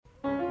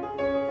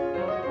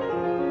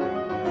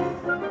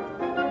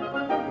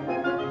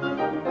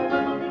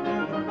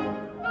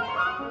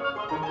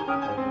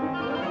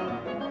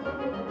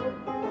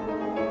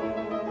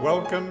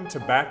Welcome to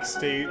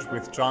Backstage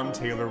with John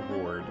Taylor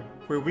Ward,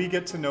 where we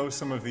get to know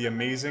some of the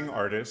amazing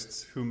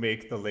artists who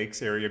make the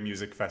Lakes Area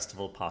Music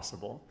Festival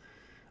possible.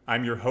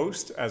 I'm your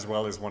host, as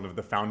well as one of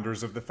the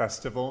founders of the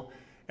festival,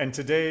 and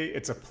today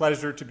it's a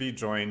pleasure to be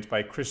joined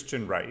by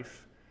Christian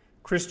Reif.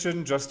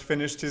 Christian just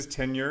finished his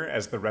tenure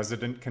as the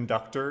resident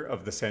conductor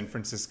of the San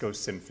Francisco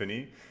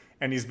Symphony,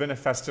 and he's been a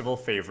festival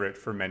favorite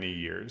for many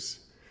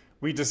years.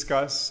 We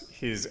discuss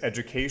his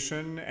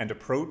education and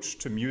approach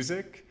to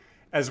music,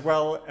 as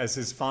well as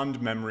his fond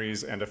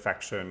memories and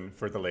affection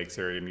for the Lakes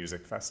Area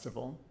Music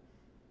Festival.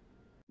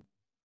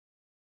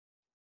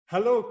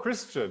 Hello,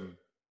 Christian.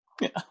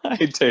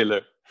 Hi,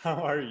 Taylor.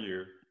 How are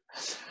you?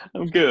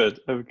 I'm good.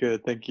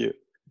 Thank you.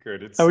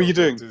 Good. It's How are so you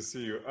good doing? to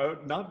see you.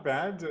 Not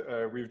bad.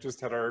 We've just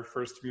had our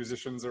first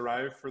musicians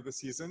arrive for the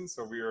season,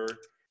 so we are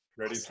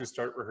ready to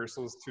start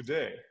rehearsals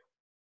today.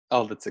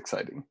 Oh, that's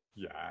exciting.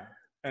 Yeah.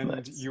 And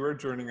Nice. you are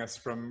joining us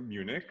from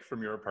Munich,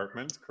 from your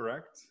apartment,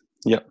 correct?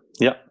 Yeah.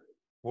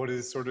 What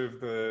is sort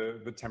of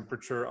the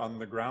temperature on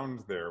the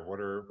ground there? What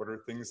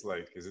are things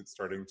like? Is it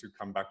starting to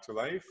come back to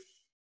life?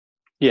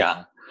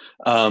 Yeah.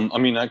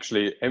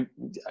 Actually,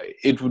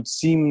 it would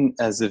seem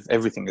as if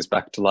everything is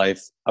back to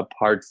life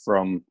apart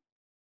from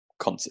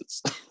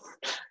concerts.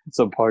 It's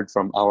apart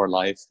from our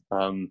life.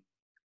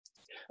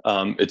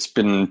 It's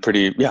been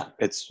pretty. Yeah.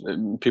 It's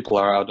people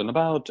are out and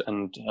about,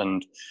 and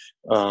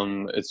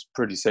it's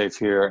pretty safe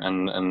here.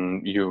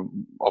 And you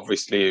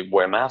obviously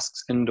wear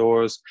masks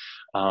indoors.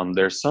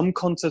 There's some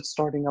concerts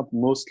starting up,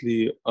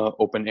 mostly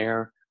open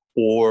air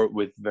or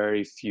with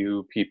very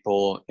few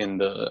people in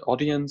the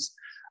audience.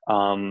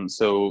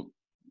 So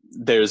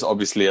there's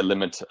obviously a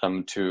limit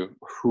to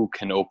who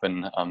can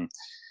open.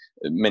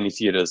 Many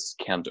theaters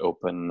can't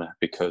open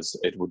because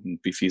it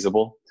wouldn't be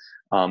feasible.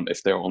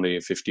 If there are only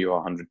 50 or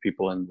 100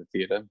 people in the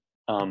theater,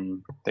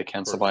 they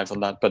can't survive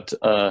on that, but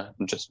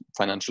just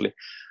financially.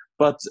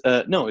 But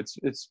no, it's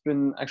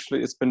been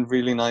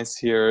really nice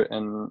here,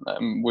 and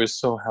we're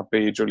so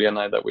happy, Julia and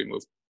I, that we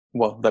moved.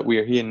 Well, that we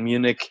are here in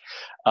Munich,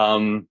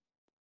 and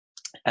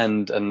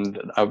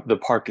the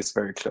park is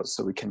very close,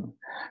 so we can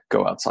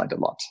go outside a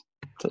lot.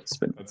 So it's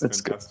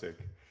fantastic. Good.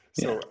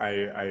 So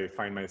yeah. I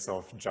find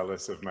myself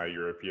jealous of my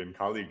European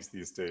colleagues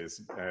these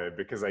days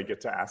because I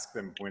get to ask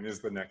them, when is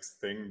the next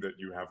thing that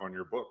you have on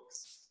your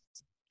books?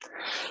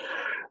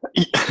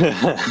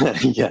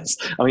 Yes,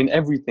 I mean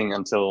everything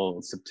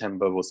until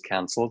September was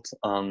cancelled.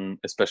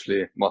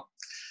 Especially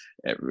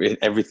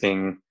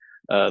everything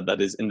that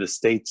is in the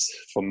States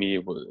for me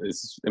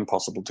is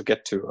impossible to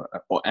get to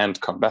and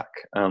come back.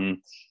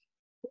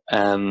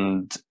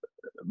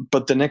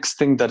 But the next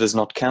thing that is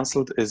not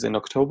cancelled is in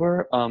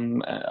October.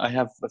 I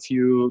have a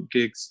few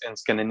gigs in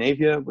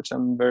Scandinavia, which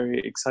I'm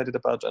very excited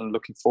about and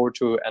looking forward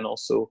to, and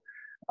also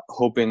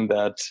hoping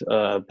that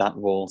that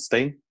will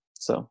stay.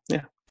 So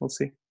yeah, we'll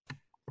see.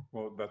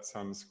 Well, that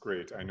sounds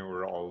great. I know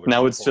we're all looking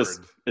now. It's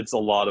forward. It's a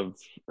lot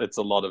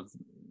of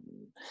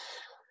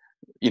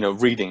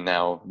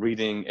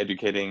reading,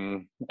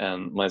 educating,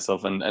 and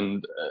myself,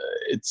 and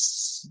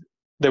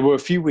there were a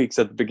few weeks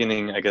at the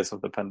beginning, I guess,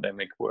 of the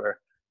pandemic where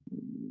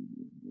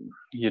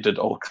you did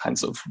all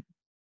kinds of,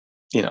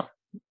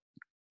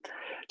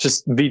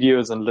 just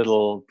videos and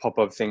little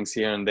pop-up things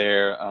here and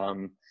there.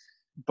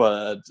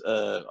 But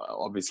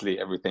obviously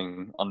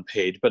everything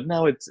unpaid. But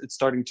now it's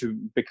starting to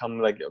become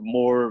like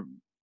more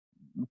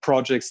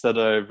projects that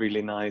are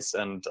really nice,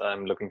 and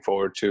I'm looking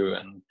forward to.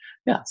 And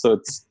yeah, so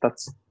it's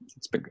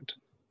been good.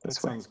 That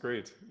sounds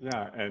great.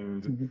 Yeah,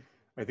 and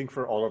I think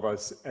for all of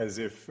us, as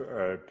if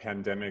a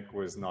pandemic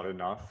was not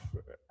enough,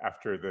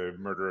 after the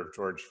murder of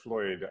George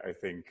Floyd, I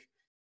think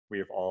we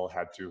have all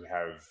had to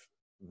have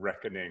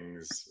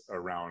reckonings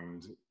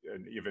around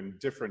an even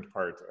different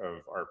part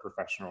of our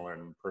professional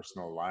and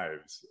personal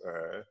lives.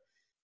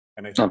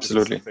 And I think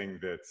Absolutely. This is something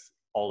that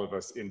all of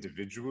us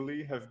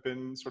individually have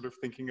been sort of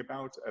thinking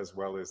about, as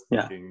well as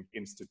thinking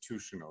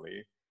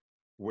institutionally.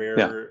 Where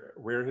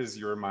has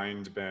your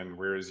mind been?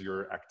 Where has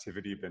your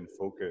activity been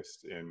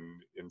focused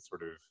in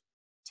sort of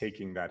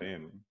taking that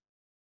in?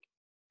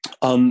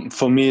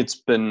 For me, it's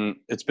been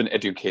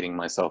educating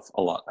myself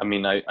a lot. I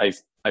mean,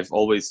 I've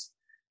always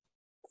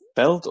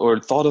felt or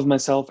thought of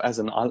myself as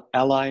an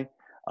ally,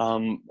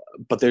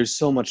 but there's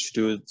so much to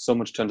do, so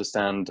much to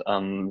understand,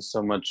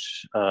 so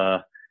much.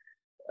 So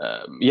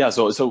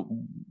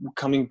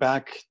coming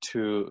back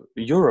to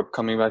Europe,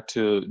 coming back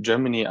to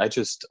Germany, I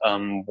just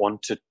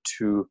wanted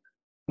to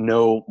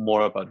know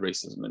more about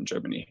racism in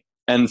Germany.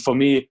 And for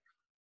me,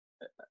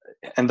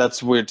 and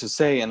that's weird to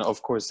say, and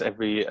of course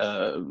every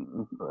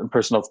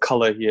person of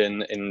color here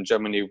in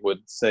Germany would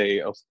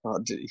say, oh,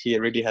 he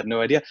really had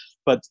no idea.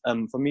 But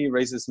for me,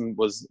 racism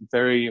was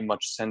very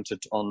much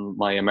centered on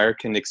my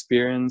American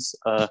experience,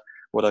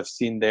 what I've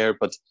seen there,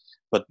 but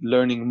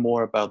learning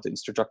more about the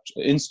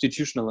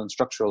institutional and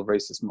structural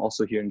racism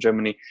also here in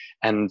Germany,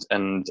 and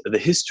the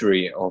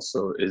history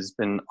also has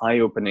been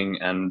eye-opening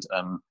and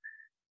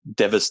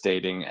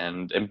devastating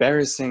and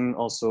embarrassing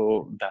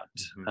also, that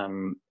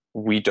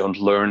we don't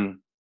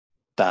learn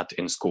that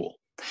in school.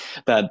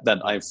 that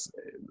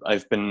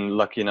I've been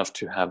lucky enough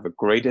to have a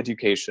great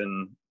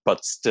education,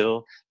 but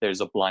still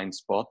there's a blind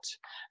spot,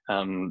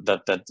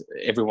 that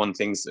everyone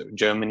thinks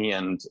Germany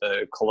and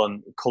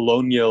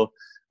colonial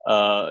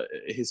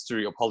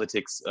history or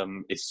politics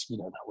is,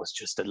 that was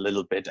just a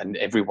little bit, and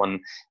everyone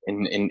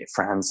in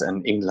France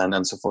and England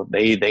and so forth,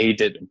 they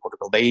did in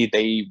Portugal,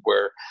 they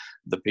were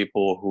the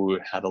people who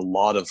had a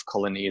lot of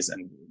colonies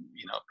and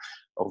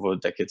over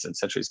decades and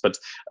centuries, but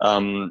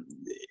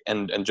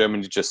and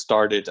Germany just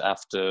started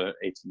after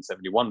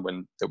 1871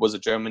 when there was a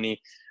Germany,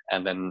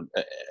 and then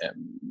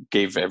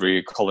gave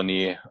every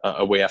colony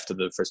away after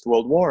the First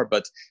World War,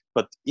 but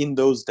in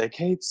those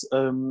decades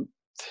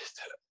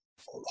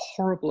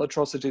horrible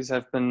atrocities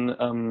have been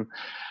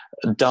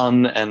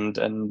done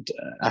and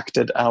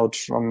acted out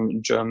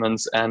from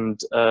Germans, and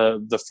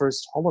the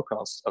first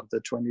Holocaust of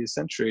the 20th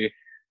century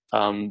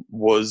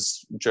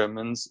was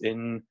Germans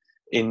in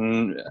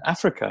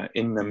Africa,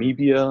 in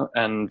Namibia,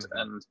 and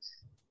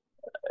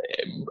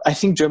I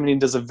think Germany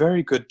does a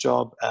very good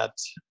job at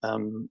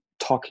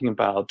talking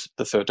about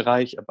the Third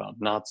Reich, about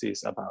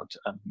Nazis, about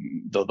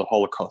the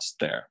Holocaust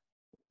there.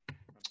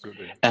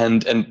 Absolutely.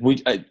 And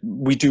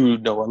we do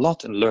know a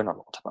lot and learn a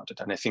lot about it,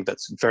 and I think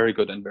that's very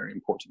good and very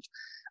important.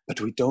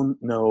 But we don't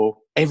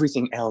know,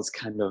 everything else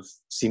kind of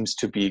seems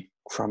to be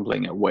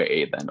crumbling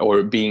away then,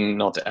 or being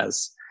not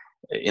as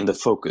in the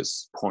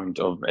focus point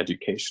of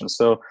education.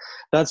 So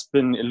that's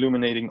been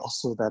illuminating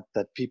also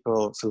that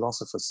people,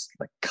 philosophers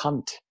like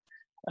Kant,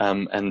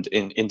 and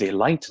in the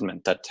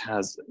Enlightenment, that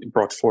has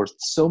brought forth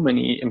so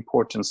many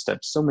important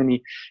steps, so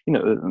many,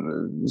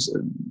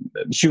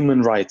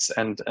 human rights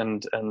and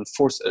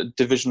force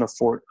division of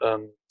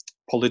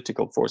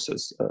political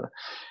forces,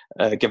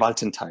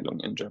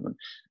 Gewaltenteilung in German,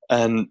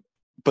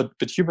 but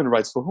human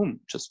rights for whom?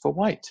 Just for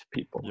white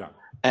people. Yeah.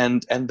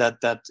 And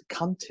that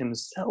Kant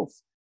himself,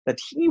 that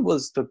he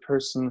was the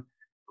person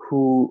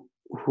who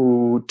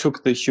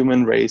took the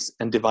human race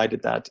and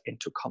divided that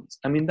into camps.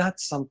 I mean,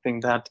 that's something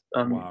that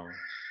wow.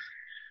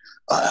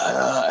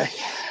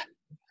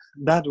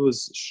 That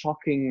was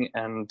shocking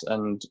and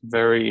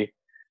very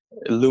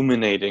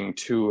illuminating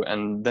too.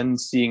 And then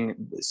seeing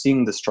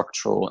the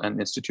structural and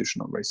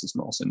institutional racism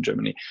also in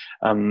Germany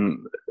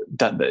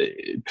that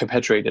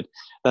perpetuated.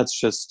 That's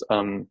just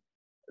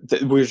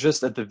we're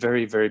just at the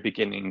very, very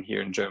beginning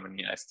here in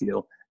Germany, I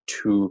feel,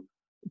 to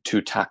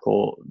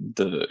tackle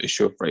the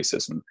issue of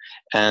racism.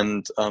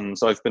 And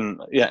so I've been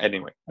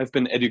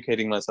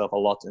educating myself a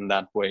lot in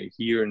that way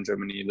here in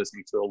Germany,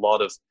 listening to a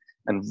lot of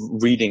and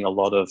reading a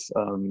lot of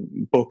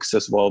books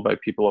as well by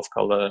people of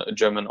color,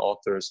 German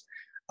authors,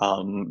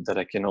 that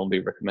I can only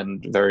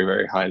recommend very,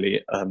 very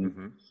highly.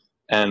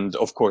 And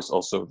of course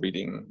also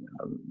reading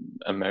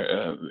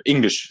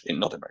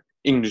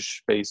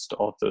English-based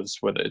authors,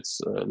 whether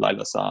it's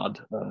Laila Saad,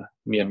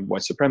 Me and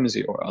White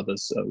Supremacy, or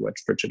others, White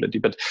Fragility.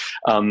 But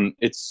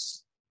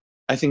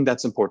I think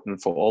that's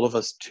important for all of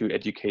us to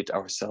educate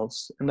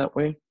ourselves in that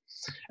way,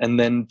 and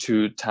then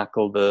to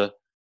tackle the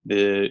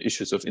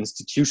issues of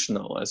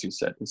institutional, as you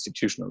said,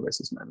 institutional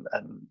racism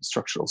and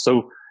structural.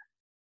 So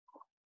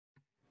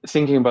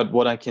thinking about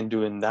what I can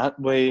do in that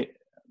way.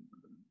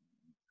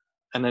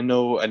 And I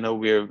know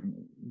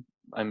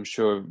I'm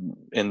sure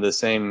in the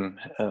same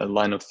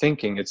line of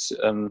thinking. It's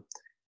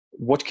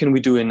what can we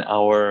do in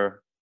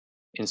our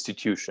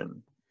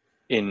institution,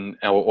 in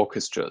our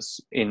orchestras,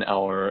 in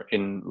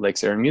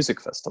Lakes Area Music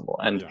Festival,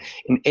 and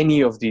in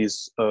any of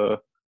these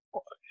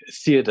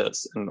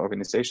theaters and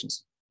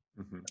organizations.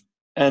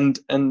 And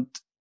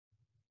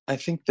I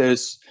think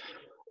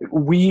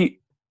we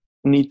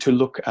need to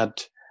look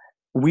at,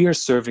 we are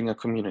serving a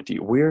community.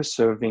 We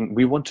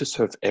want to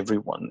serve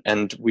everyone,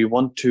 and we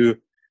want to,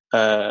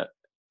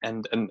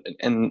 and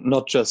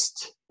not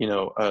just,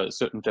 a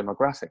certain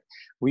demographic.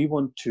 We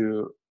want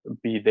to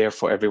be there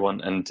for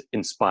everyone and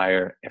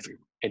inspire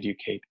everyone,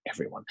 educate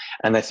everyone.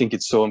 And I think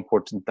it's so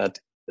important that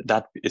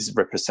is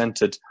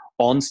represented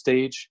on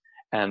stage,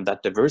 and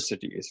that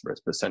diversity is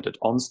represented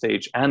on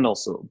stage and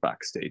also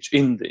backstage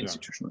in the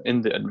institution,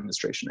 in the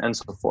administration, and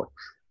so forth.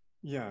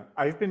 Yeah,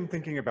 I've been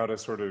thinking about a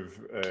sort of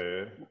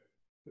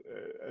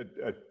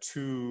a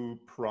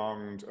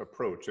two-pronged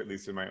approach, at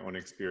least in my own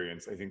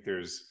experience. I think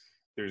there's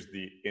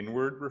the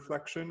inward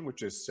reflection,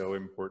 which is so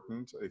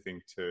important. I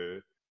think to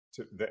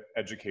the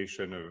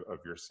education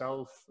of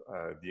yourself,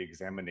 the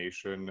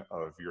examination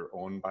of your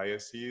own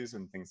biases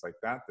and things like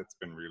that. That's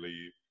been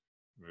really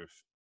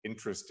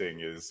interesting.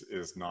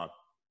 Is not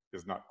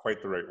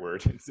quite the right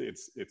word.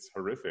 It's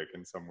horrific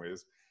in some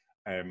ways.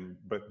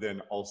 But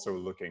then also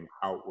looking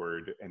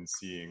outward and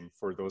seeing,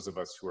 for those of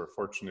us who are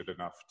fortunate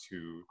enough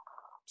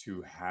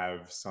to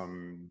have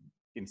some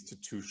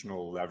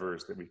institutional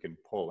levers that we can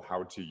pull,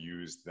 how to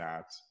use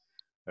that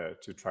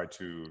to try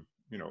to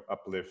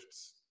uplift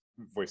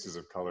voices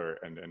of color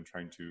and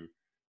trying to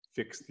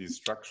fix these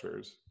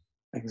structures.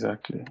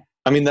 Exactly.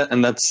 I mean,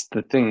 that's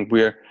the thing.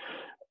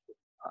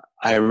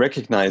 I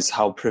recognize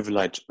how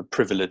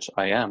privileged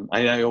I am.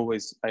 I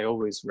always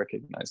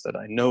recognize that.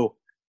 I know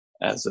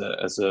as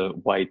a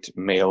white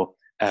male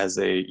as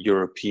a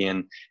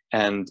European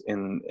and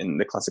in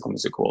the classical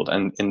music world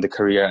and in the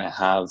career I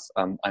have.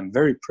 I'm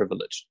very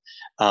privileged,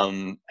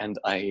 and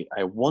I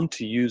want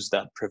to use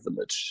that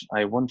privilege.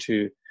 I want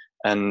to,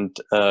 and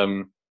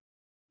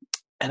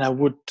I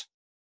would,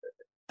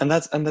 and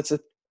that's a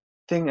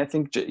thing. I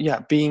think, yeah,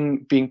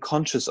 being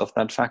conscious of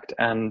that fact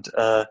and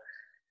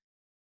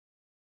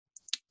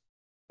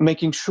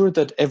making sure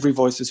that every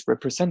voice is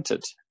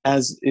represented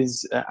as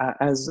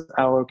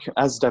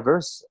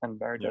diverse and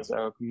varied as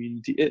our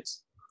community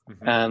is.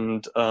 Mm-hmm.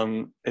 And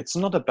it's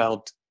not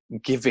about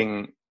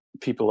giving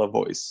people a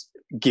voice,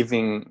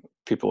 giving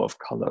people of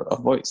color a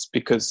voice,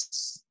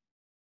 because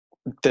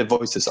the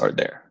voices are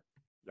there,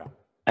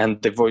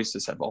 and the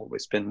voices have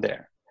always been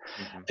there.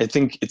 Mm-hmm. I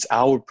think it's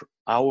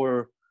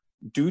our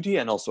duty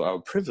and also our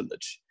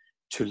privilege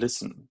to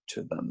listen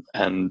to them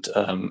and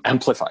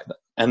amplify them.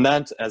 And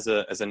that, as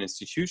an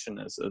institution,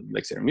 as a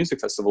Lakes Area Music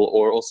Festival,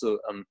 or also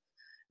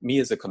me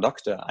as a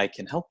conductor, I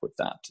can help with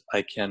that.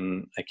 I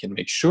can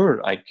make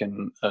sure I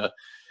can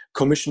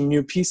commission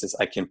new pieces.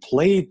 I can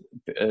play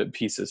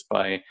pieces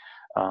by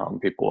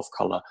people of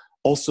color.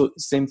 Also,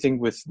 same thing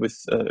with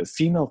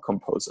female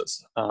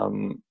composers.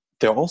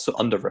 They're also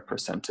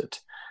underrepresented,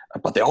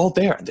 but they're all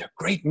there. They're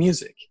great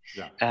music,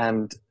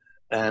 and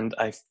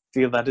I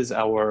feel that is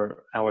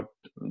our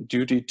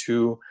duty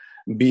to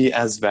be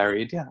as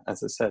varied,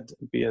 as I said,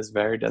 be as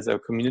varied as our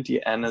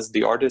community and as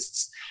the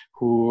artists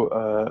who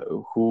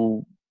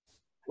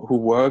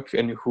work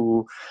and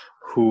who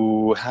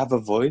have a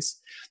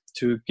voice,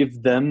 to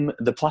give them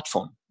the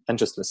platform and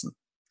just listen.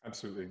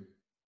 Absolutely.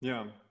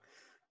 Yeah.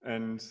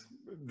 And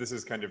this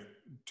is kind of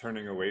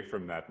turning away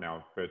from that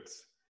now, but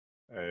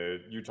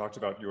you talked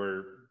about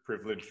your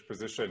privileged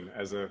position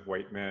as a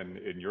white man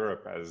in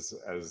Europe, as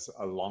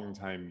a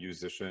longtime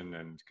musician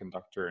and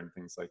conductor and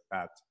things like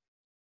that.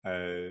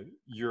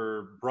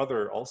 Your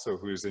brother also,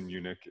 who's in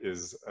Munich,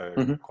 is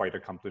a quite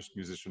accomplished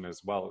musician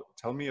as well.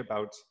 Tell me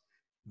about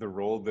the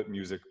role that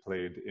music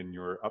played in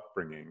your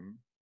upbringing.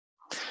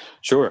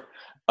 Sure.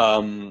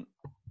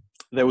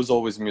 There was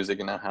always music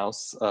in our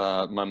house.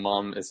 My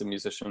mom is a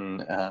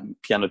musician,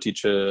 piano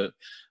teacher,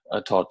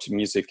 taught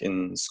music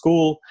in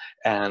school,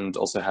 and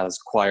also has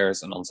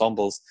choirs and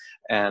ensembles.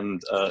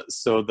 And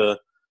so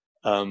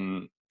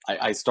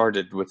I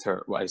started with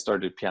her. I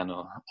started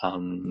piano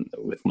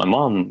with my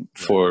mom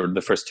for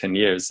the first 10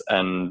 years,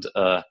 and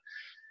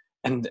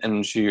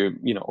she,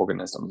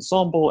 organized an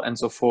ensemble and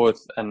so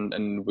forth,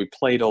 and we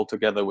played all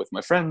together with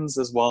my friends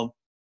as well.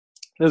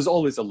 There's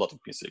always a lot of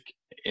music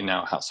in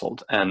our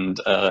household, and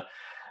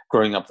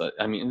growing up,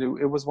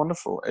 it was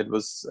wonderful. It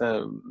was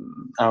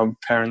our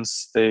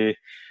parents. They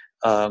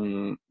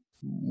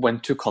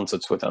went to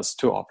concerts with us,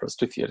 to operas,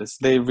 to theaters.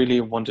 They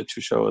really wanted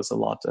to show us a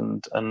lot,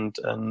 and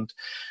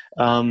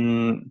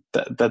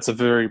that's a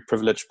very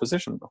privileged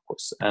position, of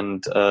course.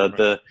 And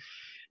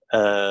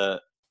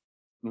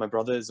my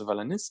brother is a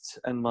violinist,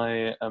 and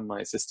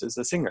my sister is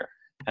a singer.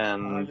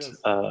 And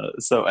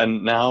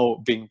and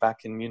now being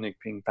back in Munich,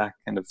 being back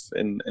kind of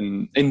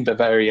in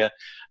Bavaria,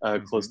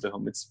 close to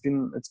home, it's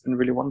been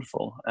really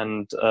wonderful.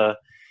 And I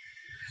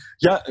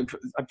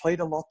played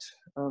a lot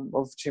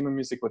of chamber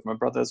music with my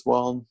brother as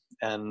well,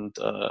 and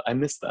I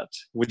miss that.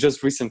 We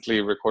just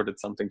recently recorded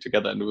something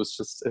together, and it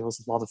was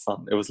a lot of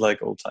fun. It was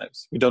like old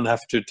times. We don't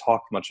have to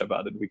talk much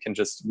about it.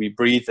 We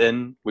breathe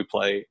in, we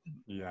play.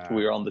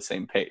 We're on the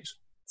same page.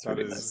 That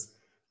really is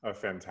a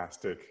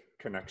fantastic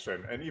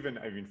connection. And even,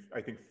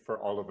 I think for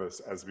all of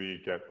us, as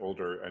we get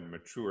older and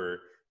mature,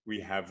 we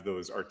have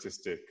those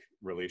artistic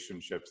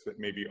relationships that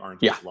maybe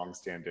aren't as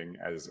long-standing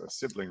as a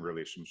sibling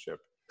relationship.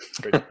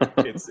 But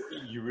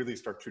you really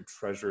start to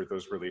treasure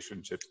those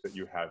relationships that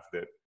you have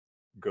that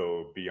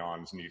go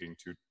beyond needing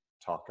to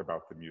talk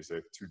about the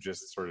music, to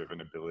just sort of an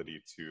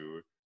ability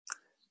to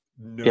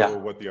know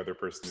what the other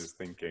person is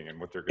thinking and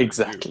what they're going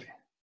to do.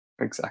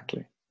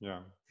 Exactly.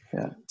 Yeah.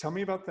 Tell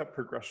me about that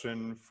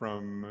progression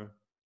from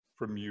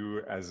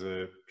you as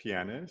a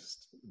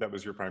pianist. That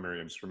was your primary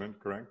instrument,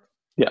 correct?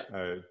 Yeah.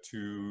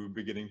 To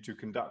beginning to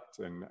conduct,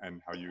 and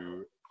how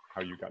you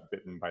got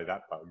bitten by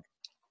that bug.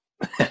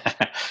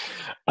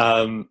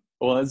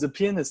 Well, as a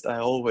pianist, I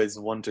always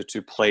wanted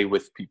to play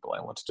with people.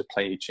 I wanted to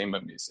play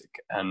chamber music,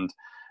 and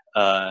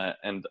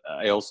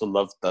I also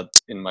loved that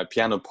in my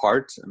piano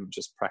part, and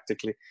just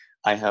practically,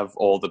 I have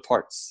all the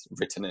parts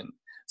written in.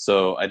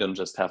 So I don't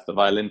just have the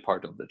violin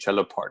part of the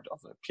cello part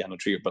of a piano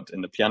trio, but in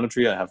the piano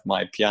trio, I have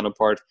my piano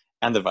part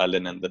and the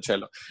violin and the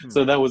cello.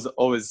 So that was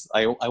always,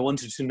 I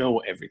wanted to know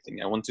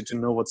everything. I wanted to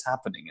know what's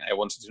happening. I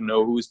wanted to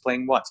know who's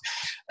playing what.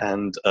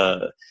 And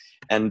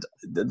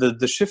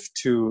the shift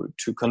to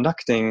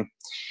conducting,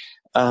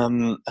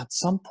 at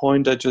some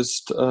point I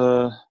just,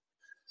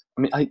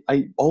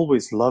 I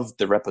always loved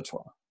the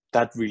repertoire.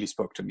 That really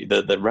spoke to me.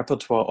 The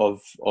repertoire of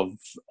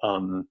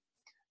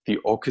the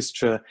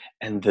orchestra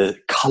and the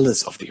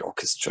colors of the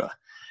orchestra.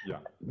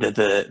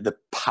 The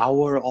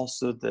power,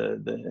 also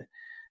the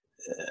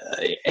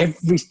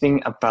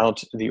everything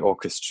about the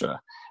orchestra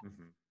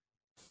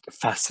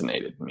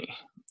fascinated me,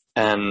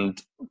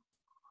 and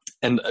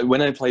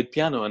when I played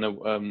piano, and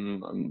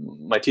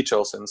my teacher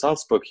also in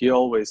Salzburg, he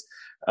always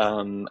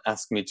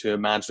asked me to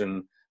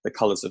imagine the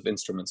colors of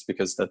instruments,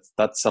 because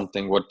that's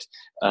something what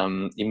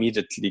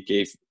immediately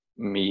gave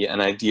me an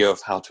idea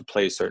of how to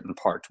play a certain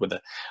part.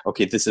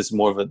 This is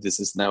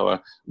now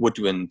a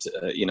woodwind,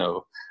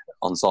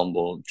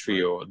 ensemble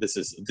trio.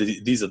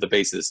 These are the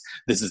basses.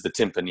 This is the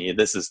timpani.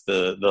 This is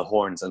the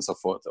horns and so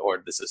forth,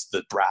 or this is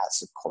the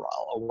brass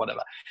chorale or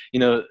whatever.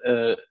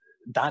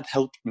 That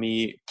helped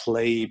me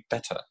play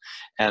better.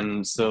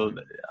 And so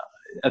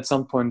at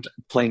some point,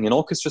 playing in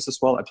orchestras as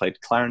well, I played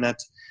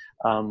clarinet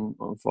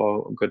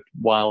for a good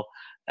while.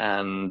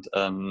 And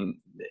I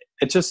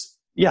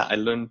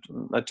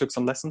took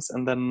some lessons,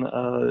 and then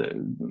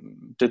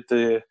did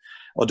the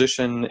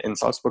audition in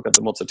Salzburg at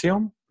the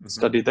Mozarteum,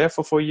 studied there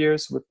for 4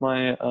 years with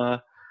my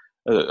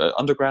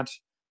undergrad,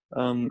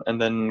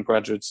 and then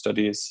graduate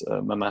studies,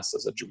 my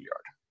master's at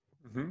Juilliard.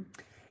 Mm-hmm.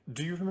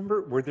 Do you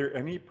remember, were there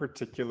any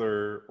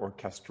particular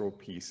orchestral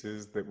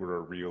pieces that were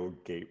a real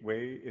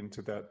gateway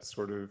into that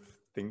sort of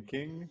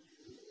thinking?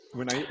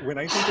 When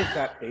I think of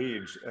that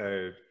age,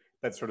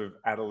 that sort of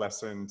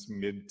adolescent,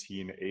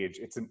 mid-teen age,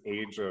 it's an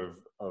age of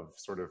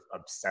sort of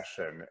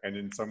obsession. And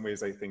in some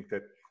ways, I think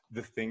that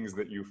the things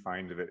that you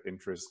find that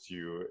interest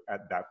you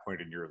at that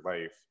point in your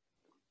life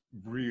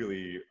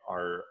really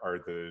are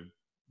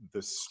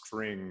the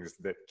strings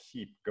that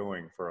keep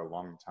going for a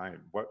long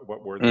time.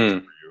 What were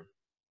those for you?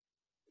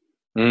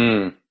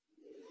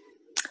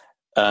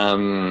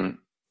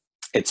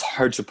 It's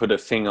hard to put a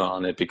finger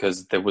on it,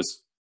 because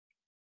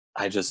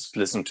I just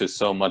listened to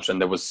so much,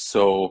 and there was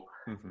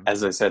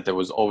as I said, there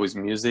was always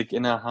music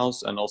in our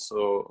house and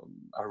also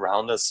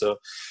around us. So,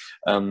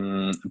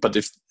 but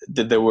if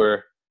there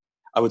were,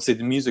 I would say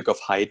the music of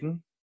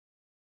Haydn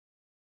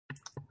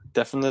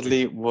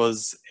definitely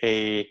was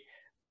a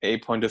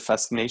point of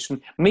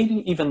fascination.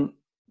 Maybe even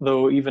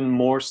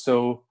more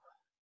so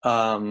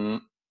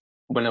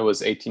when I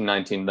was 18,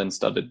 19, then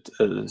started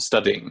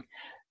studying,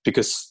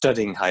 because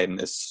studying Haydn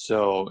is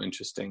so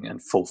interesting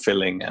and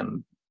fulfilling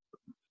and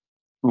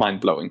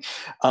mind-blowing.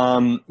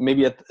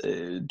 Maybe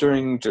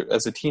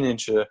as a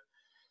teenager,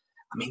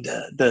 I mean,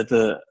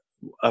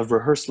 a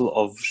rehearsal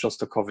of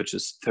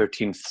Shostakovich's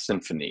 13th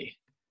Symphony,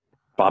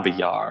 Babi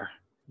Yar,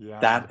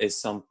 that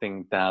is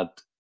something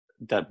that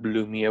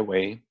blew me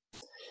away,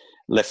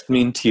 left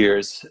me in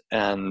tears,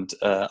 and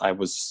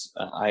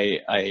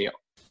I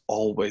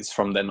always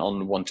from then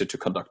on wanted to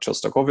conduct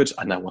Shostakovich,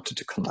 and I wanted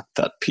to conduct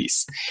that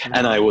piece.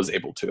 And I was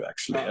able to,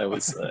 actually. I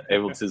was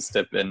able to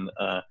step in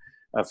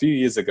a few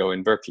years ago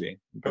in Berkeley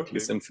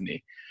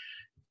Symphony.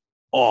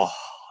 Oh,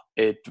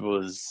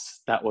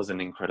 that was an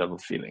incredible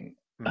feeling.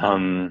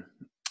 And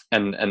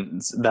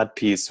that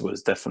piece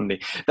was definitely,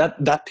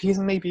 that piece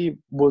maybe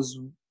was,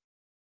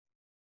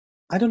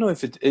 I don't know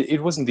if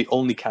it wasn't the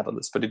only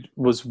catalyst, but it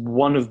was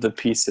one of the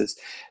pieces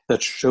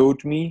that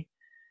showed me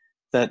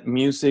that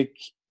music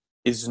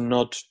is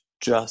not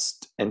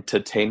just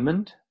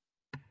entertainment,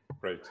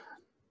 right?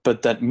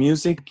 But that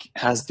music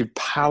has the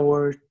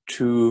power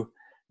to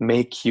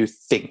make you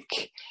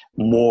think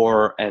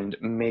more, and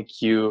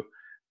make you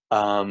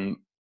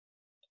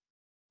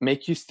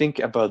think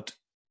about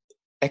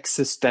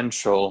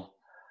existential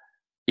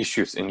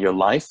issues in your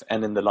life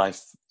and in the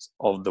life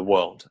of the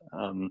world.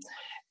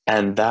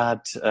 And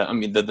that, I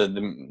mean,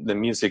 the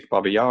music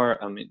Babi Yar,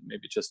 I mean,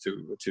 maybe just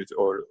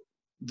or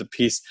the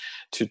piece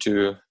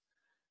to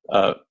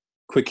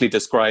quickly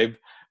describe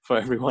for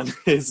everyone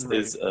is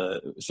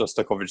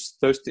Shostakovich's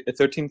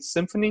 13th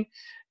Symphony,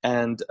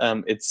 and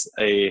it's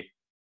a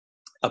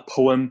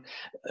poem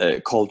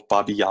called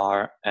Babi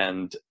Yar,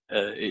 and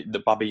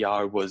the Babi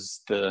Yar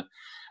was the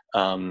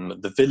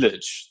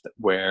village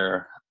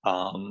where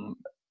a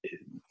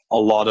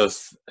lot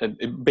of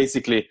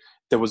basically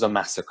there was a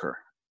massacre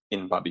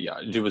in Babi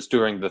Yar. It was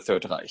during the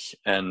Third Reich,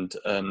 and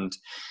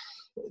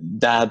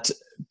that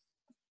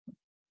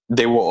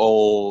they were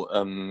all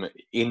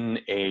in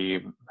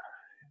a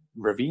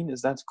ravine.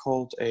 Is that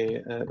called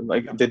they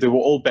were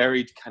all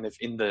buried kind of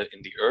in the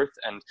earth,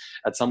 and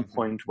at some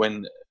point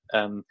when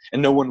and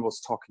no one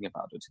was talking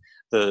about it.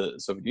 The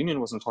Soviet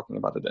Union wasn't talking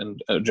about it,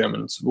 and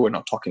Germans were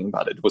not talking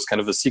about it. It was kind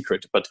of a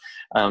secret, but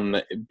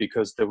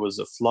because there was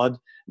a flood,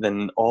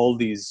 then all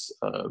these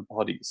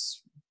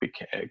bodies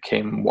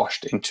came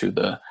washed into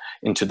the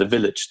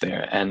village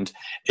there, and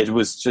it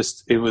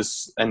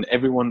was and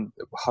everyone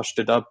hushed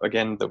it up.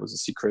 Again, there was a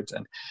secret,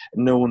 and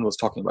no one was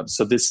talking about it.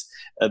 So this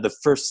the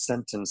first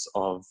sentence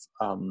of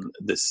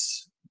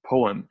this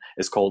poem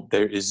is called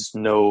 "There is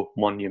no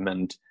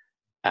monument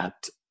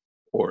at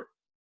or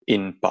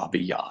in Babi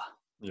Yar."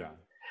 Yeah.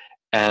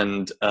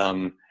 And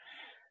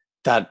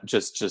that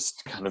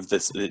just kind of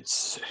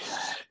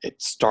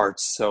it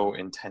starts so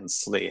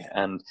intensely,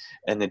 and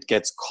it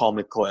gets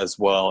comical as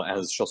well,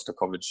 as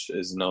Shostakovich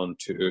is known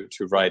to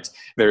write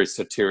very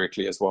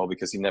satirically as well,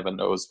 because he never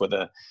knows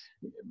whether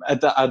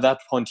at that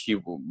point he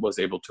was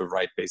able to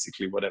write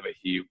basically whatever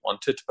he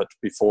wanted, but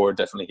before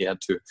definitely he had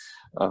to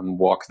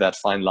walk that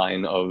fine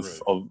line of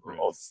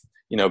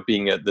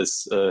being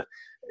this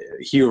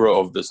hero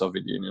of the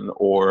Soviet Union,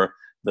 or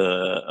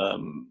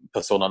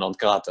persona non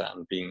grata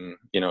and being,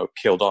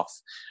 killed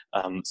off.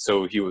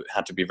 So he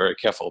had to be very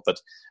careful.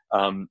 But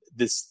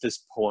this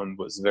poem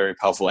was very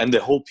powerful, and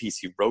the whole piece,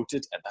 he wrote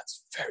it, and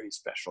that's very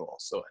special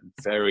also, and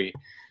very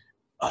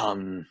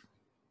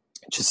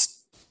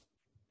just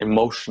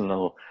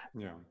emotional.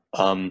 Yeah.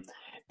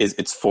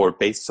 It's for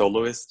bass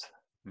soloist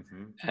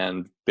Mm-hmm.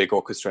 and big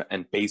orchestra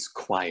and bass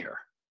choir.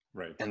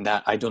 Right. And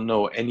that I don't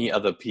know any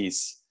other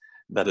piece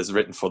that is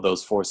written for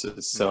those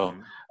forces. So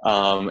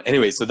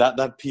anyway, so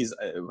that piece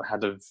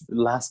had a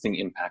lasting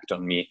impact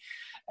on me,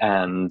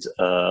 and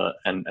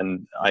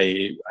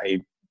I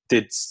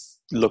did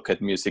look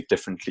at music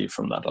differently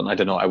from that on. I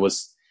don't know. I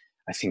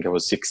think I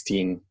was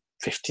 16,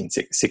 15,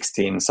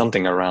 16,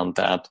 something around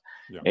that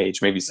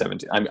age, maybe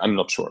 17. I'm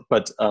not sure,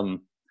 but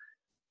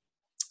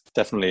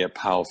definitely a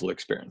powerful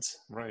experience.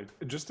 Right.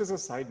 Just as a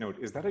side note,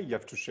 is that a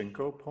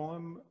Yevtushenko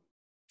poem?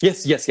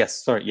 Yes.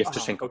 Sorry,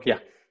 Yevtushenko. Okay. Yeah.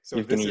 So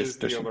Evgeny this is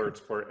the Yevtushenko. alert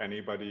for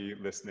anybody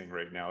listening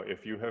right now.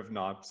 If you have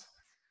not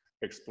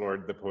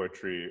explored the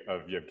poetry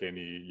of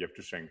Yevgeny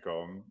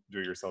Yevtushenko, do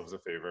yourselves a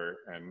favor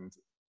and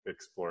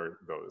explore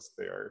those.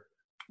 They are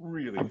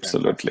really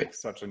absolutely fantastic.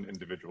 Such an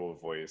individual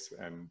voice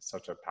and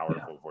such a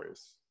powerful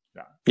voice.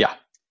 Yeah.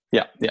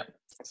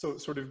 So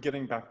sort of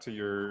getting back to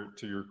your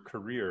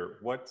career,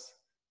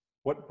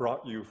 what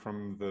brought you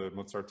from the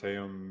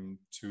Mozarteum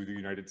to the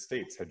United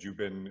States? Had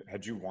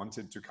you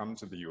wanted to come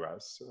to the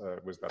US?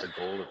 Was that a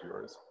goal of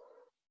yours?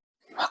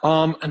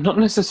 Not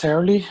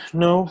necessarily,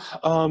 no.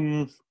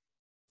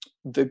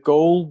 The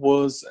goal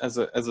was as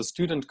a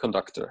student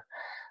conductor.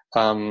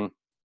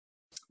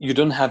 You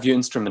don't have your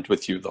instrument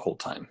with you the whole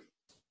time.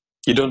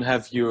 You don't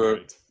have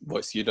your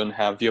voice. You don't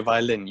have your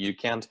violin. You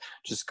can't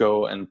just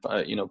go and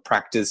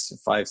practice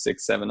 5,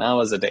 6, 7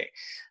 hours a day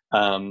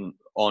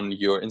on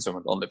your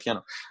instrument, on the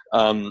piano,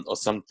 or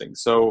something.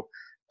 So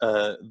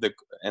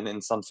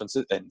in San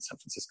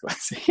Francisco,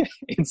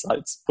 in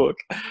Salzburg,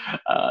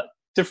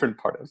 different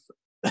part of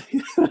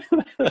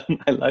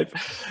my life.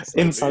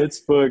 Slightly. In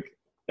Salzburg,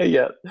 we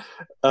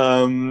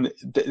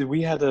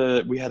had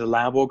a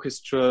lab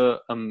orchestra,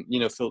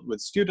 filled with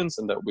students,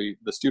 and that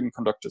the student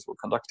conductors were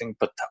conducting,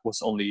 but that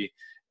was only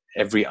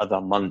every other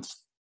month.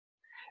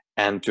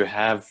 And to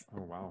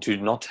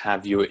not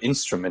have your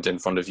instrument in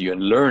front of you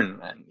and learn,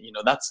 and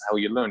that's how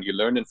you learn. You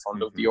learn in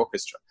front of the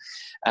orchestra,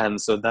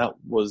 and so that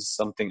was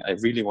something I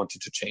really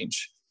wanted to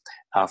change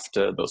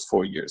after those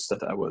 4 years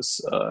that I was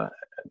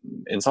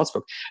in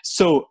Salzburg.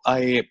 So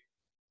I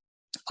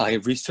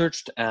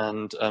researched,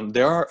 and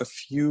there are a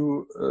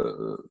few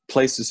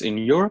places in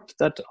Europe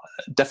that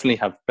definitely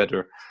have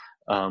better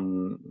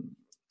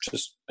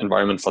just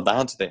environment for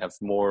that. They have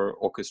more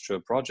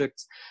orchestra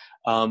projects,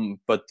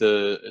 but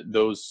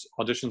those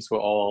auditions were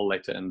all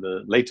later in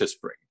the later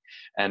spring,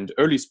 and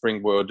early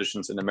spring were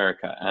auditions in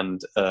America,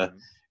 and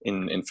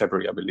in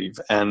February, I believe.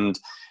 And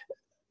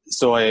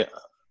so I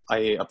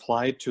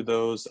applied to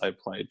those. I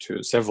applied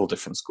to several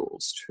different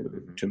schools,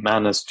 to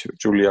Mannes, to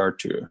Juilliard,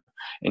 to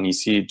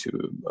NEC, to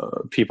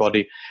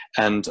Peabody,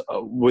 and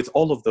with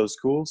all of those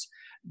schools,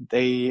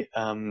 they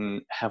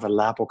have a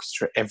lab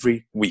orchestra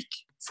every week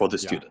for the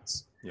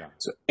students. Yeah.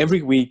 So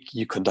every week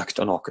you conduct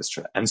an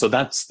orchestra, and so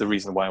that's the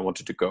reason why I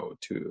wanted to go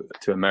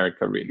to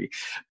America, really.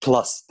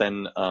 Plus,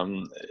 then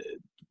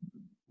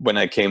when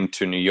I came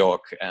to New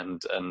York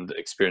and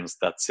experienced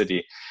that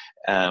city,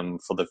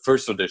 for the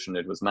first audition,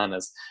 it was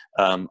Mannes.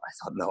 I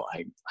thought, no,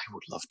 I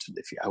would love to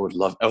live here. I would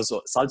love.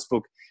 Also,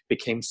 Salzburg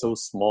became so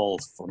small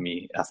for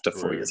me after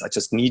 4 years. I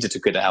just needed to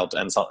get out,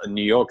 and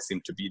New York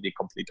seemed to be the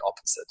complete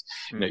opposite.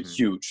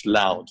 Huge,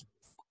 loud,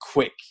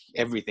 quick,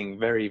 everything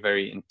very,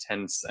 very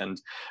intense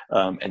and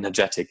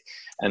energetic.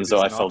 And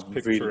so I felt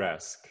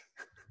picturesque.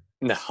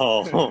 No,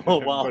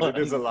 wow. But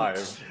it is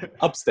alive.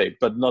 Upstate,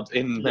 but not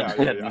in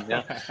Manhattan.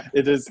 Yeah.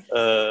 It is.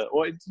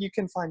 You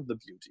can find the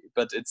beauty,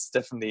 but it's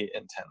definitely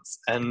intense.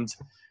 And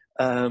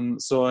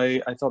so I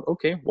thought,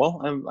 okay,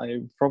 well,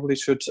 I probably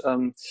should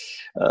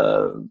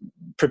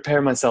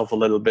prepare myself a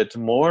little bit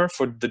more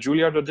for the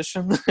Juilliard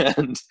audition,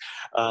 and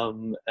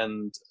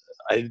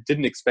I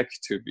didn't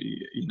expect to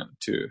be,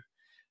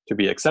 to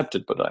be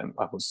accepted, but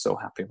I was so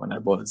happy when I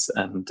was,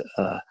 and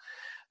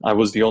I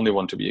was the only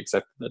one to be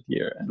accepted that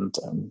year. And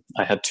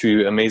I had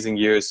 2 amazing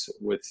years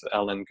with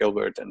Alan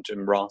Gilbert and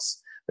Jim Ross.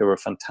 They were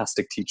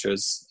fantastic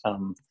teachers,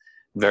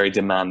 very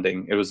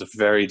demanding. It was a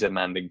very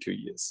demanding 2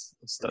 years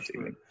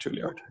studying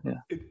Juilliard.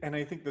 Yeah. And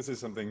I think this is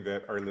something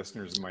that our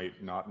listeners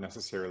might not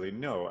necessarily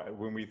know.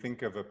 When we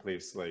think of a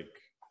place like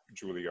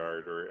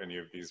Juilliard or any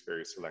of these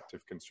very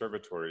selective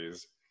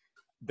conservatories,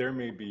 there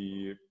may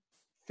be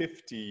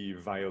 50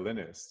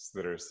 violinists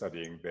that are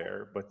studying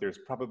there, but there's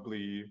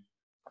probably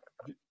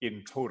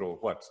in total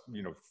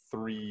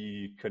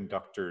 3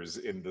 conductors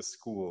in the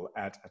school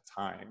at a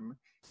time,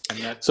 and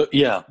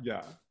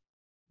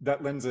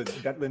that lends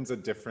a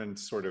different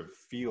sort of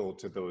feel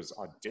to those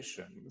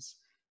auditions.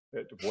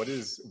 What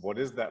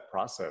is that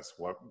process?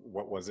 What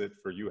was it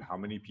for you? How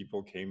many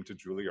people came to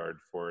Juilliard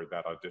for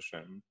that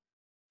audition?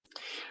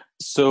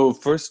 So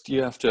first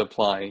you have to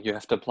apply. You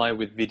have to apply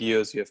with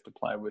videos. You have to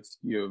apply with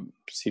your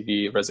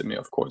CV, resume,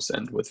 of course,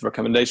 and with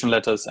recommendation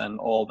letters and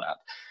all that.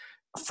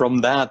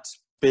 From that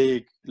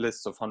big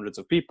list of hundreds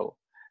of people,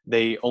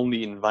 they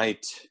only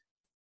invite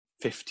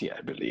 50, I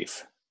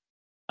believe.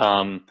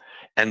 And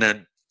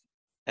then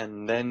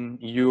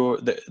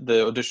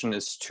the audition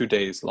is 2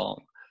 days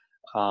long.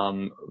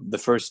 The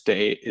first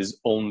day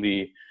is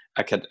only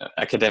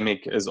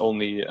academic, is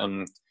only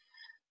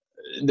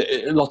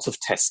lots of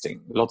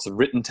testing, lots of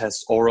written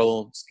tests,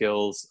 oral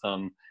skills.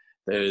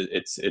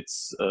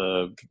 It's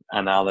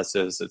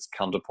analysis, it's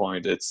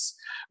counterpoint. It's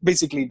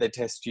basically they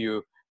test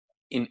you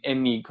in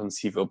any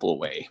conceivable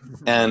way,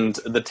 and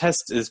the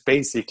test is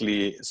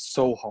basically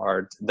so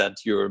hard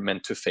that you're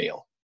meant to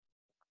fail.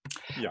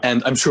 Yeah.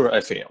 And I'm sure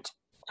I failed.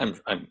 I'm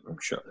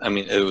sure. I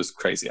mean, it was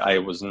crazy. I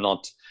was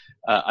not.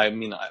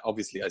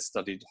 Obviously, I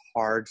studied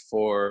hard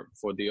for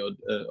the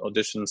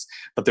auditions,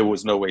 but there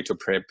was no way to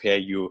prepare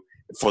you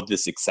for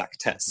this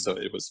exact test. So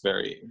it was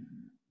very,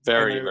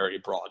 very, very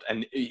broad,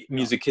 and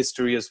music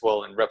history as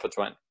well, and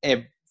repertoire,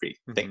 and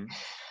everything.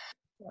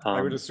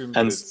 I would assume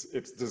that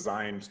it's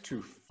designed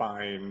to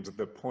find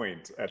the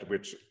point at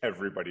which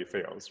everybody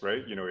fails,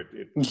 right? You know,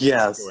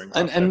 yes,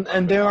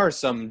 and there are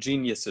some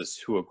geniuses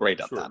who are great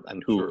at that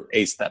and who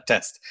ace that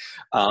test.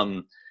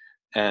 But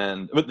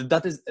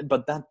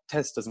that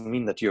test doesn't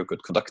mean that you're a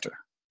good conductor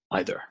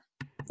either.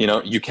 You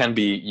know, you can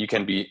be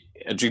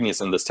a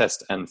genius in this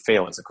test and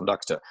fail as a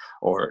conductor,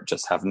 or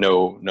just have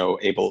no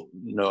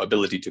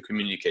ability to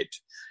communicate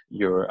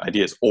your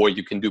ideas, or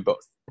you can do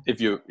both. If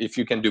you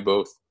can do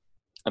both,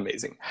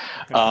 amazing.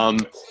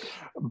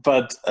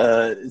 But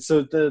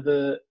so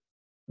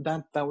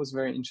that was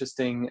very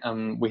interesting.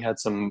 We had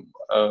some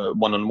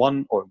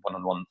one-on-one.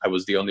 I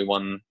was the only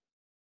one.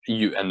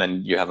 And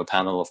then you have a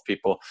panel of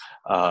people,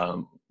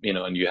 you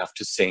know, and you have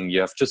to sing, you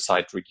have to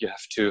sight read, you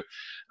have to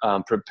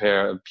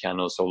prepare a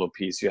piano solo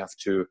piece, you have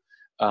to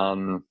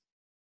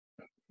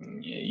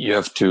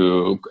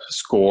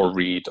score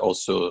read,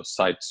 also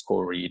sight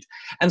score read,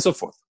 and so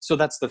forth. So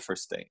that's the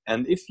first day.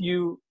 And if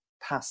you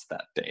pass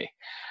that day,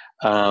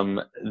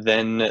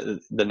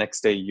 then the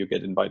next day you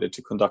get invited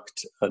to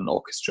conduct an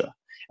orchestra.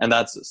 And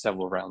that's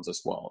several rounds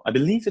as well. I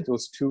believe it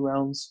was 2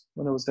 rounds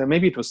when I was there.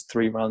 Maybe it was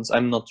 3 rounds.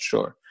 I'm not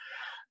sure.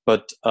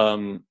 But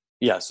so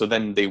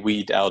then they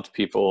weed out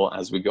people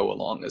as we go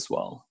along as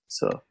well.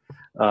 So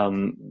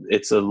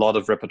it's a lot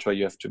of repertoire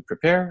you have to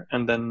prepare,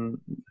 and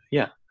then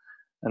you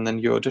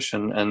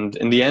audition. And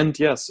in the end,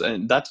 yes,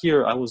 that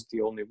year I was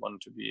the only one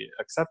to be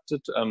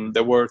accepted.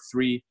 There were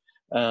 3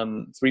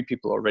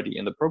 people already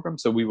in the program,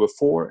 so we were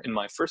 4 in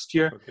my first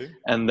year. Okay.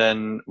 And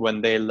then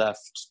when they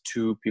left,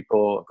 2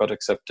 people got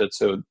accepted.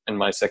 So in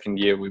my second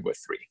year, we were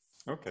 3.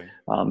 Okay.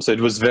 So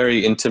it was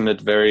very intimate,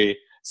 very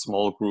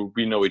small group.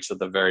 We know each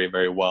other very,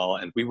 very well,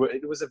 and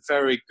it was a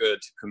very good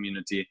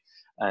community,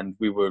 and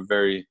we were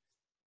very,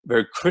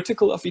 very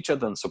critical of each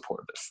other and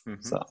supportive.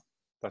 Mm-hmm. So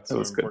that's so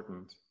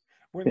important.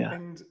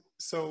 And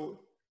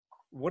so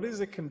what is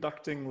a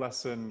conducting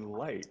lesson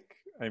like?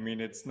 I mean,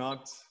 it's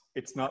not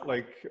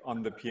like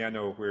on the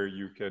piano where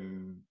you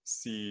can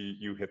see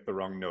you hit the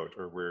wrong note,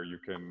 or where you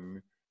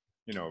can,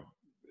 you know,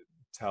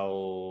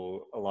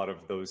 tell a lot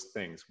of those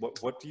things.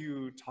 What do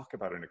you talk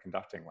about in a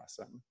conducting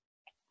lesson?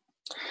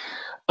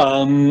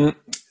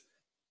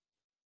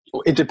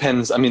 It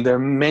depends. I mean, there are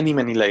many,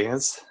 many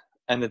layers,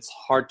 and it's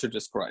hard to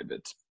describe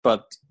it.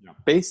 But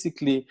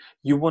basically,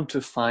 you want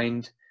to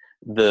find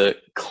the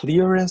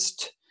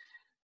clearest,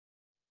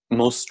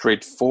 most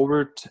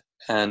straightforward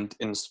and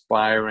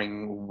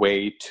inspiring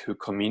way to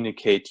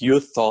communicate your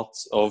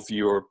thoughts of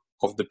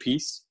the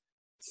piece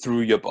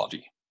through your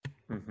body.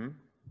 Mm-hmm.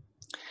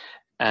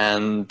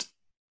 And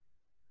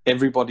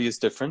everybody is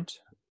different.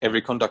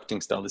 Every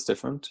conducting style is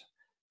different.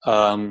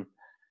 I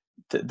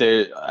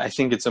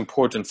think it's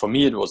important, for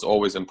me it was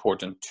always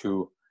important,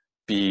 to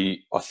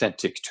be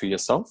authentic to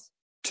yourself,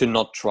 to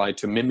not try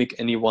to mimic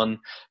anyone,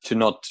 to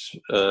not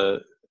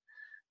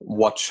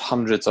watch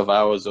hundreds of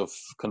hours of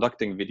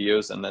conducting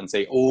videos and then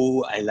say,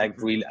 oh, I like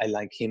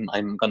him,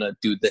 I'm gonna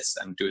do this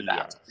and do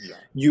that.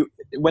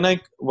 When I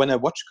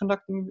watch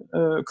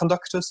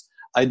conductors,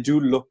 I do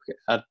look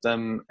at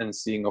them and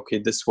seeing, okay,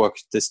 this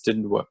worked, this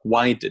didn't work.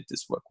 Why did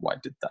this work? Why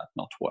did that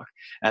not work?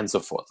 And so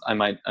forth.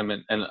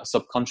 And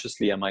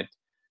subconsciously I might,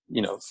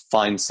 you know,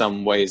 find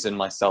some ways in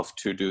myself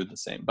to do the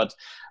same. But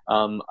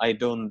I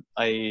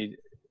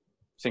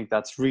think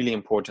that's really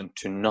important,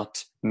 to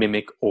not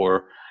mimic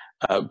or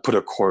put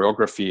a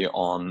choreography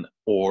on,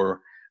 or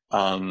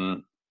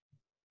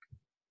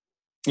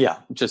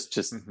just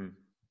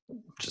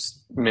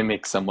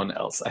mimic someone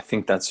else. I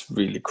think that's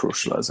really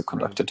crucial as a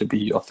conductor, to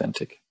be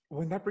authentic.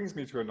 Well, and that brings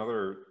me to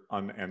another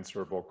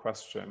unanswerable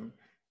question.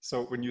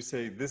 So when you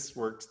say this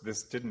worked,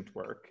 this didn't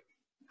work,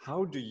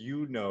 how do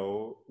you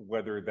know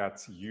whether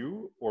that's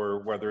you,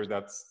 or whether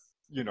that's,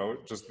 you know,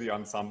 just the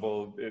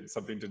ensemble,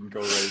 something didn't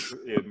go right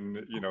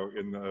in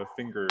a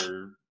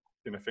fingering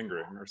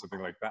or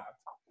something like that?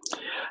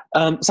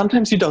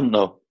 Sometimes you don't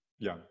know.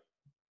 Yeah.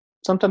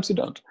 Sometimes you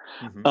don't.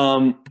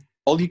 Mm-hmm.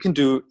 all you can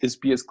do is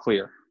be as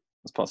clear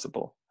as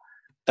possible.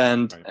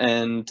 And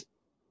Right.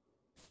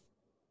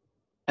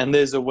 and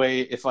there's a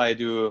way, if I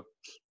do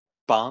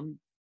bam,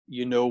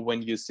 you know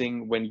when you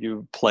sing, when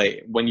you play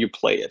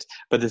it.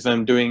 But if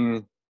I'm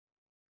doing,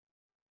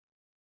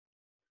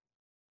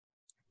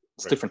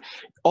 it's Right. different.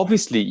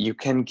 Obviously, you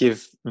can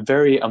give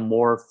very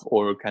amorph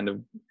or kind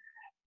of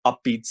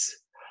upbeats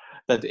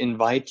that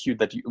invite you,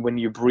 when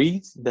you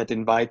breathe, that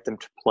invite them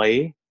to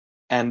play,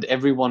 and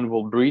everyone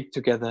will breathe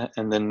together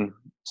and then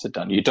sit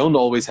down. You don't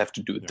always have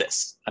to do Yeah.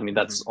 this. I mean,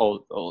 Mm-hmm. that's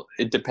all.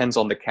 It depends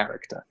on the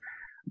character.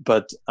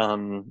 But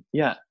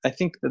I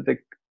think that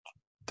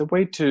the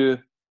way to,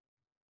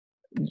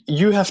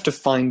 you have to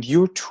find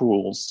your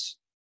tools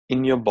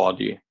in your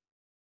body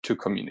to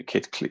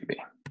communicate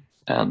clearly,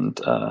 and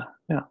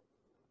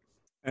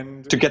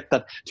And to get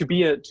that,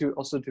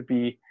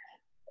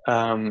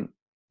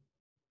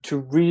 to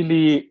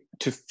really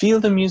to feel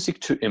the music,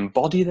 to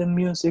embody the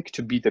music,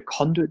 to be the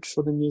conduit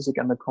for the music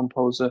and the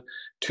composer,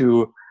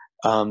 to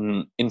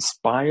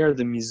inspire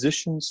the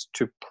musicians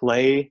to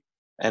play,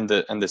 and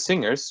the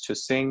singers to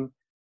sing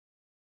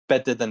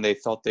better than they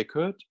thought they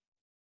could,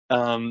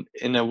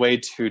 in a way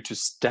to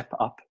step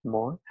up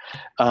more,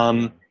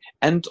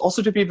 and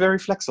also to be very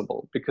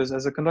flexible, because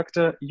as a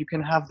conductor you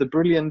can have the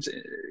brilliant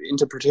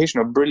interpretation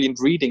or brilliant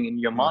reading in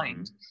your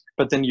mind,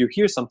 but then you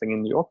hear something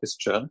in the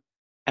orchestra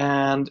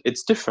and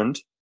it's different,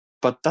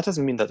 but that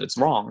doesn't mean that it's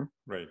wrong.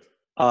 Right.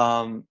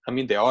 I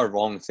mean, there are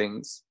wrong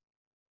things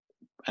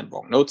and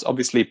wrong notes,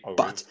 obviously, Always.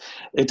 but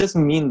it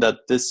doesn't mean that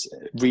this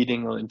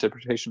reading or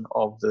interpretation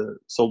of the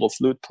solo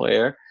flute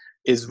player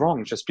is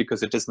wrong just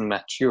because it doesn't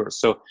match yours.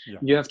 So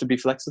you have to be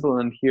flexible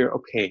and hear,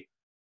 okay,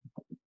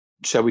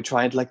 shall we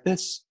try it like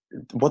this?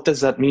 What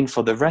does that mean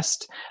for the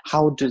rest?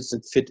 How does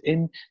it fit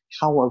in?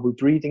 How are we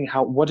breathing?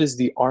 What is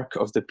the arc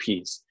of the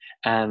piece?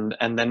 And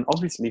then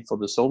obviously for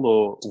the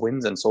solo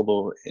winds and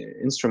solo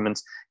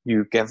instruments,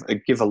 you give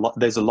a lot.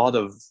 There's a lot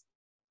of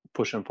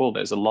push and pull.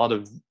 There's a lot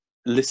of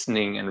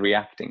listening and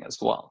reacting as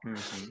well.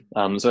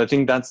 So I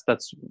think that's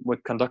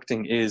what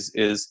conducting is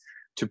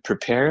to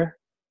prepare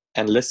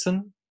and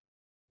listen,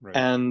 right.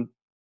 and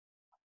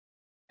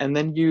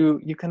then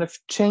you kind of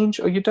change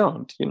or you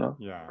don't,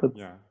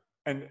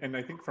 And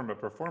I think from a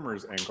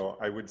performer's angle,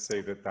 I would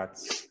say that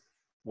that's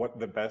what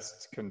the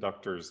best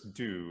conductors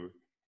do,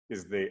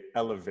 is they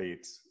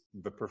elevate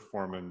the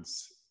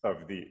performance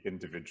of the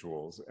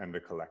individuals and the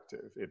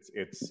collective. It's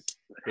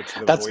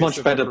the that's voice much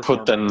of better the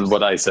put than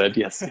what I said.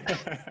 Yes.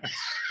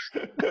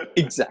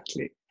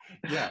 Exactly.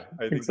 Yeah,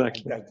 I think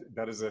exactly.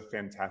 that is a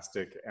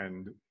fantastic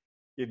and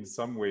in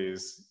some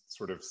ways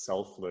sort of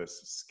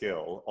selfless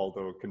skill,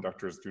 although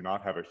conductors do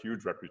not have a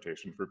huge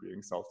reputation for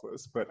being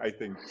selfless. But I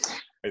think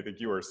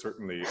you are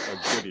certainly a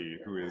goodie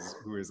who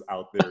is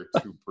out there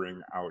to bring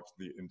out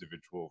the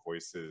individual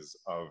voices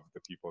of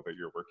the people that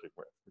you're working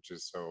with, which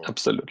is so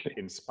absolutely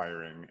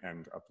inspiring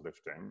and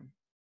uplifting.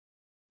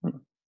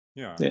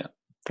 Yeah.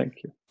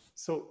 Thank you.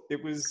 So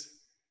it was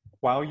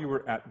while you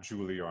were at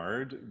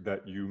Juilliard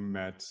that you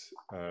met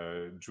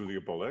Julia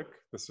Bullock,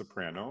 the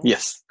soprano.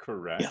 Yes.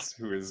 Correct. Yes.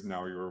 Who is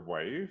now your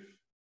wife.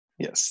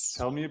 Yes.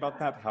 Tell me about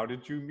that. How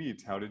did you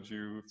meet? How did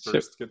you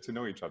first get to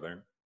know each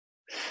other?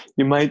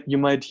 You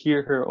might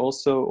hear her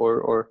also,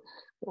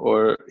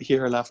 or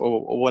hear her laugh,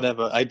 or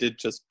whatever I did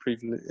just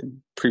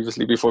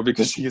previously before,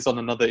 because she's on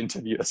another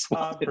interview as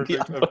well.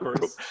 Perfect, of course.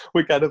 Group.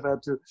 We kind of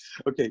had to,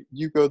 okay,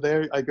 you go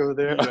there, I go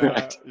there.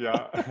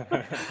 Yeah.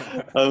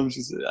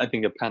 She's, I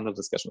think, a panel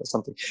discussion or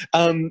something.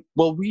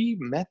 Well, we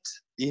met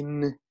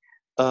in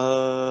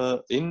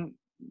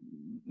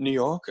New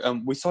York.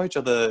 We saw each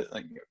other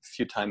like a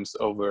few times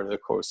over the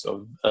course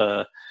of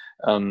a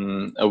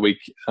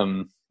week.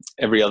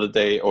 Every other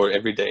day or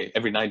every day,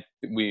 every night,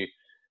 we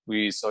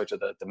saw each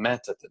other at the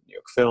Met, at the New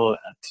York Phil,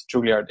 at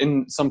Juilliard,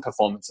 in some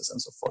performances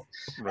and so forth.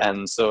 Right.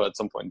 And so at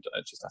some point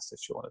I just asked if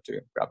she wanted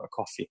to grab a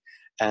coffee.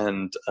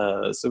 And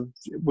so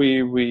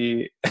we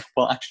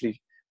well,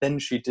 actually, then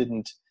she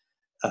didn't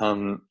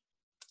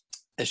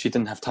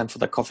have time for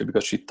that coffee,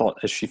 because she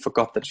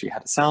forgot that she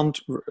had a sound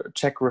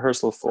check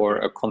rehearsal for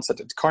a concert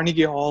at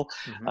Carnegie Hall,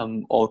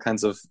 all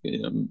kinds of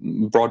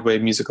Broadway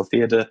musical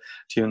theater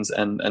tunes,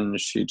 and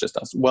she just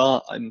asked,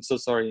 well, I'm so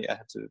sorry, I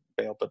had to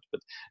bail, but do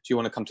you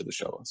want to come to the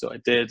show? So I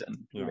did,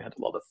 and we had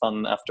a lot of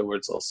fun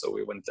afterwards. Also,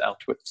 we went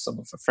out with some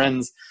of her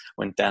friends,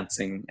 went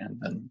dancing,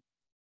 and then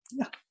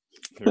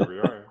here we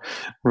are.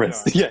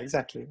 Yeah,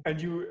 exactly.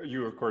 And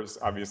you of course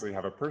obviously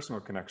have a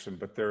personal connection,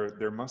 but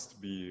there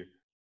must be,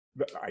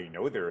 I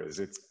know there is.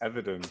 It's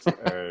evident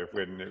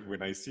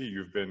when I see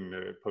you've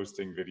been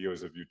posting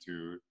videos of you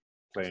two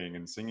playing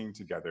and singing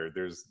together.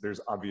 There's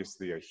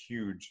obviously a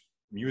huge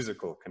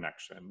musical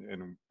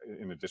connection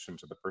in addition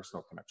to the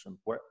personal connection.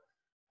 What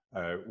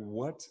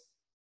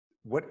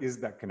is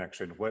that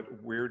connection?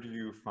 Where do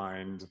you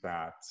find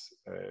that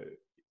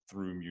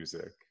through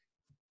music?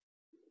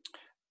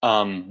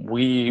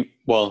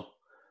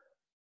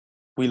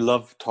 We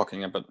love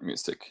talking about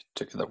music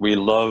together. We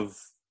love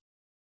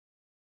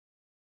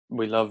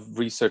we love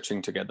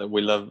researching together.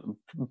 We love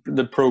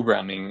the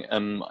programming.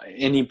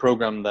 Any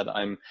program that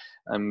I'm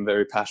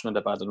very passionate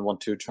about and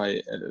want to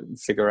try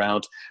figure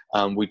out,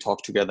 we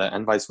talk together,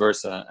 and vice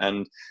versa.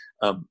 And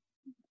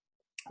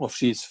well,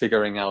 she's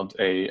figuring out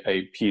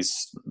a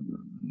piece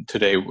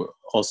today.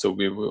 Also,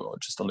 we were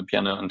just on the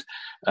piano,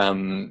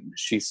 and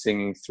she's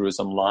singing through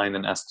some line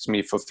and asks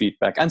me for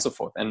feedback and so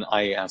forth, and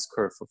I ask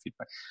her for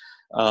feedback.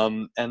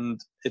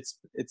 And it's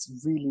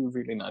really,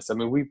 really nice. I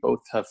mean,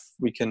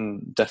 we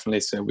can definitely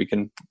say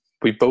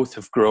we both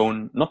have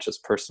grown, not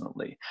just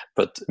personally,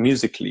 but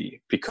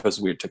musically, because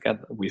we're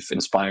together. We've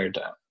inspired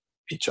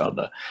each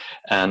other,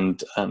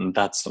 and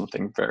that's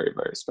something very,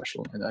 very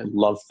special. And I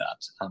love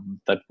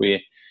that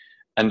we.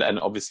 And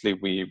obviously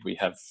we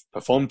have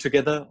performed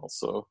together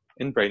also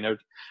in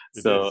Brainerd,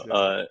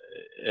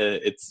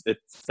 it's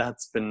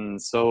that's been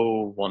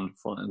so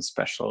wonderful and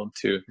special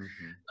to,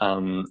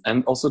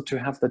 and also to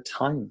have the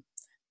time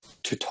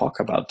to talk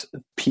about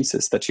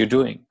pieces that you're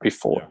doing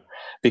before,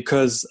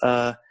 because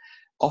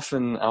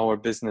often our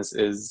business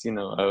is, you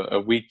know, a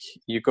week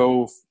you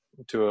go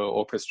to an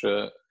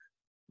orchestra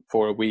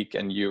for a week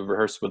and you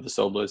rehearse with the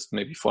soloist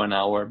maybe for an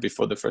hour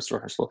before the first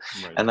rehearsal,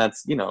 and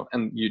that's, you know,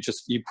 and you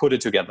put it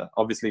together.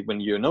 Obviously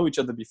when you know each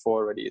other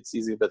before already, it's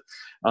easy, but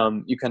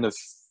you kind of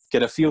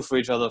get a feel for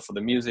each other, for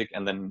the music,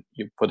 and then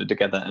you put it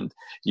together and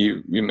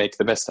you make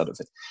the best out of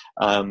it,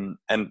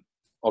 and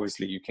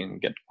obviously you can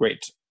get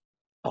great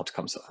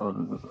outcomes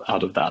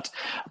out of that.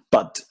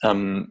 But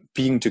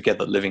being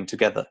together, living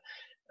together,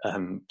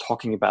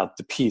 talking about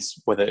the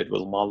piece, whether it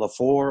was Mahler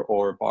 4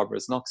 or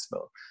Barber's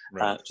Knoxville,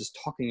 just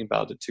talking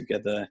about it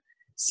together,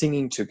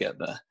 singing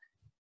together,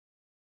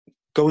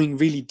 going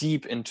really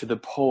deep into the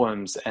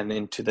poems and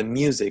into the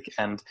music,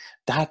 and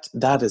that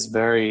is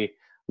very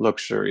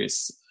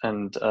luxurious.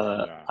 And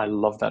I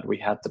love that we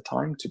had the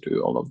time to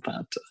do all of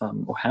that,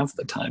 or have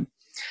the time,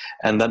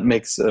 and that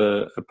makes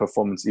a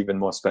performance even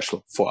more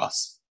special for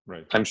us.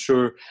 Right. I'm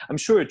sure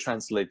it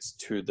translates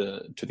to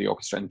the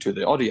orchestra and to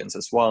the audience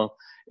as well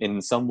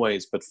in some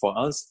ways, but for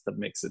us that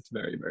makes it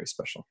very, very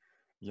special.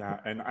 Yeah,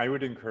 and I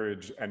would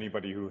encourage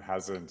anybody who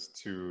hasn't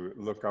to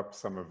look up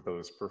some of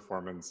those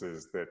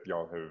performances that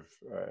y'all have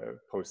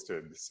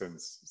posted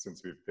since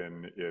we've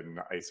been in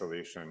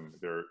isolation.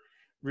 They're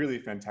really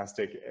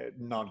fantastic,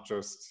 not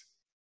just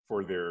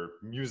for their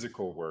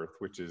musical worth,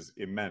 which is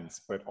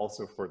immense, but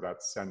also for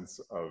that sense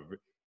of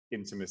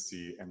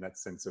intimacy and that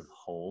sense of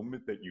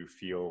home that you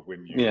feel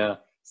when you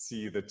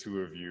see the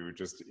two of you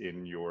just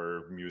in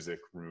your music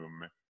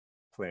room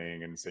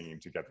playing and singing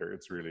together.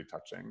 It's really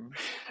touching.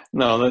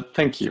 No,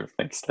 thank you.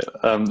 Thanks.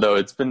 No,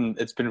 it's been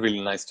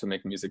really nice to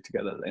make music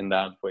together in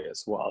that way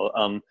as well.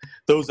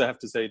 Those, I have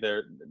to say,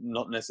 they're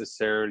not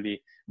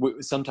necessarily,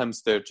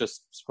 sometimes they're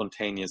just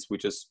spontaneous. We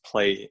just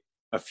play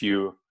a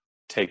few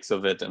takes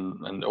of it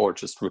and or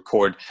just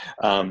record.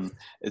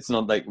 It's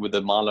not like with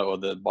the Mahler or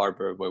the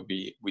Barber where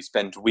we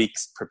spend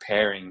weeks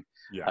preparing.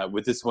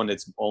 With this one,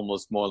 it's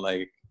almost more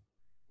like,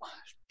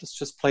 let's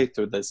just play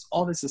through this.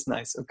 Oh, this is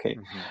nice. Okay.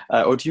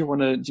 Or do you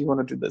want to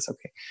do this?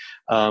 Okay.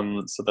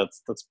 So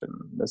that's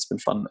been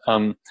fun.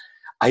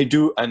 I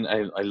do, and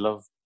I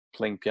love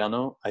playing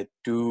piano. I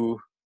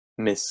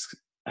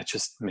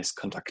just miss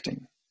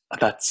conducting.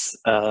 That's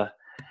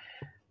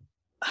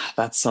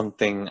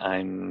something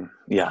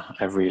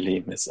I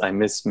really miss. I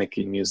miss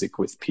making music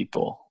with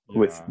people,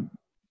 with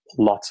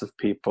lots of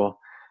people,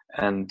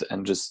 and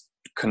just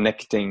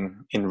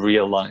connecting in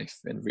real life,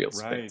 in real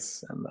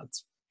space, and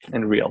that's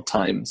in real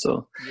time.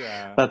 So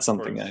that's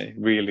something I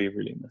really,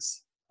 really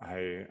miss.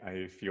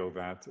 I feel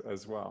that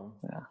as well.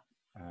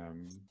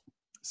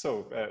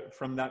 So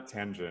from that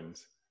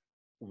tangent,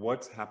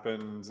 what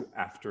happened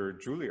after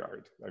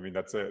Juilliard? I mean,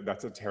 that's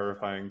a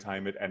terrifying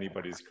time at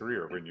anybody's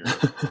career when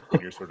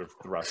you're sort of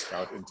thrust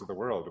out into the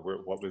world.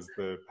 What was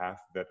the path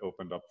that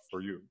opened up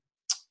for you?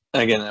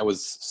 Again, I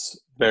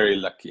was very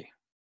lucky,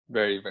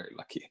 very, very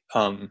lucky.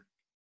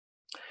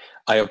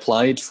 I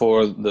applied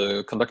for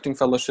the conducting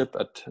fellowship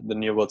at the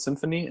New World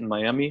Symphony in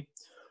Miami.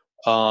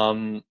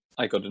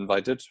 I got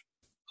invited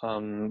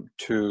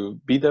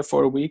to be there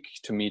for a week,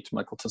 to meet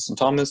Michael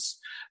Twiston-Thomas,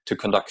 to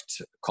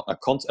conduct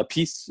a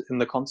piece in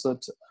the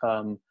concert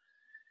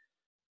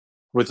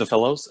with the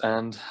fellows.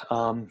 And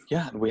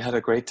we had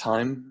a great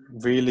time,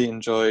 really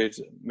enjoyed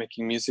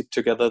making music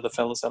together, the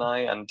fellows and I.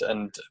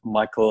 And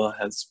Michael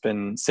has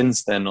been,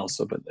 since then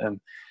also, but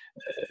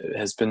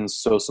has been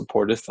so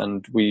supportive,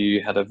 and we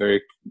had a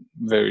very,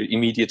 very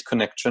immediate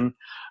connection.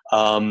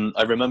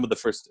 I remember the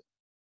first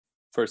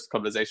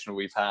conversation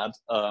we've had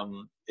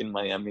in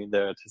Miami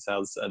there at his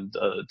house, and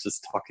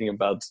just talking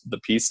about the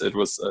piece. It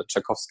was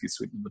Tchaikovsky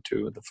Suite No.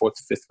 2, the fourth,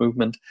 fifth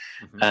movement,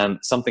 and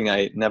something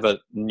I never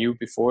knew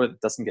before.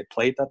 It doesn't get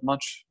played that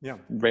much.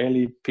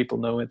 Rarely people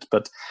know it,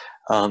 but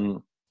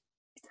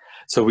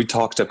so we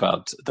talked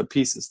about the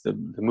pieces, the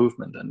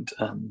movement,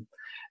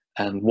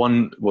 and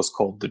one was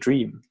called The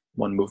Dream,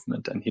 one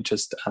movement, and he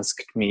just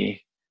asked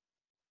me,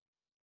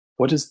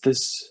 "What is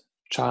this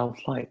child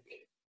like?"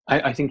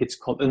 I think it's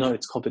called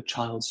A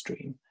Child's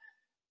Dream.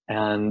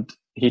 And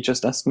he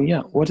just asked me,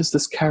 what is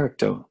this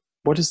character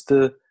what is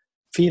the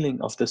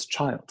feeling of this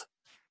child?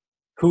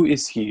 Who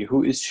is he?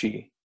 Who is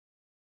she?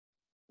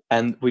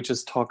 And we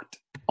just talked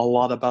a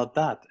lot about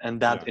that, and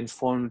that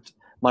informed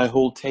my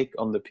whole take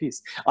on the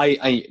piece.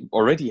 I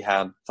already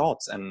had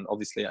thoughts, and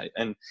obviously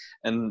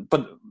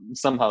but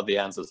somehow the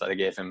answers that I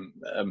gave him,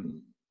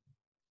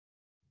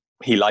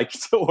 he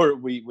liked, or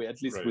we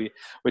at least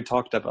we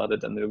talked about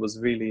it, and it was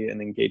really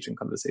an engaging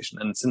conversation.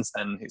 And since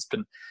then, he's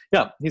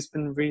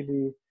been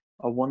really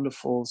a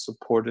wonderful,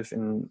 supportive,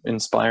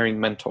 inspiring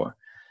mentor.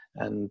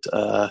 And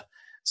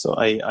so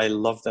I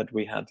love that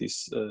we had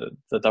these,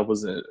 that I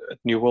was at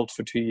New World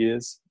for 2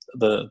 years.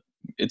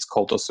 It's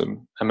called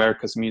also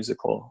America's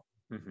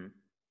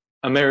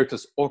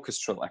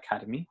Orchestral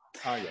Academy.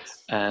 Ah,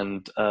 yes.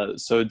 And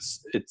so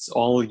it's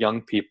all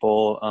young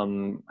people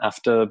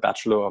after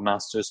bachelor or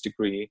master's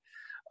degree.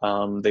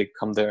 They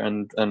come there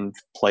and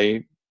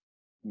play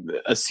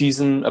a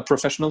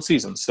professional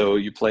season. So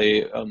you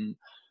play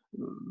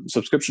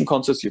subscription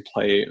concerts, you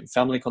play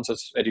family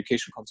concerts,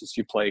 education concerts,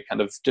 you play kind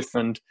of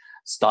different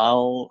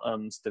style,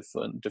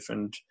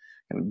 different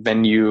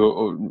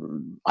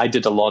venue. I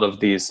did a lot of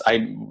these.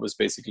 I was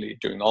basically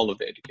doing all of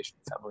the education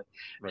family,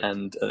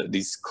 and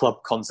these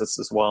club concerts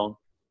as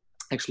well.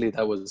 Actually,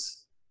 that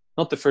was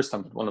not the first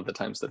time, but one of the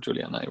times that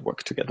Julia and I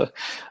worked together.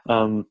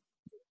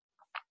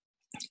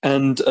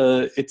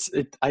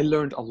 I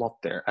learned a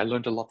lot there. I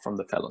learned a lot from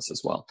the fellows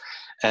as well,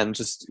 and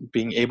just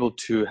being able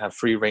to have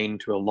free reign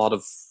to a lot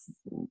of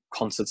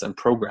concerts and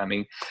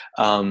programming.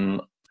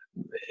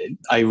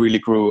 I really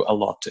grew a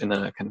lot in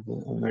a kind of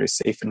a very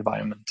safe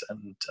environment,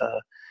 and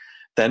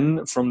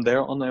then from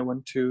there on, I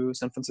went to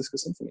San Francisco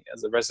Symphony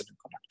as a resident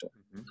conductor.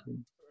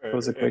 Mm-hmm. It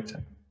was a great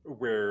time.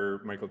 Where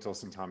Michael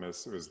Tilson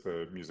Thomas was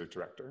the music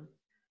director.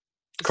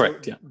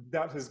 Correct. So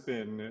that has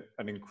been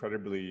an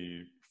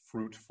incredibly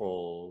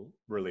fruitful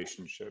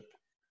relationship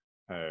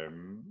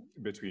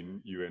between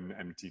you and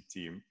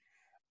MTT.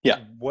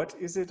 Yeah. What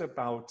is it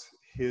about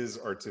his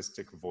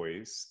artistic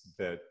voice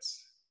that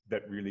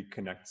really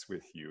connects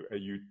with you?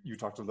 You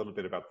talked a little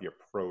bit about the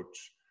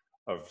approach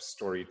of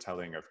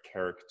storytelling, of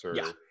character,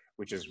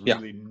 which is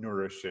really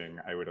nourishing,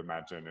 I would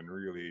imagine, and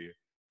really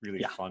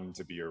fun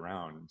to be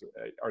around.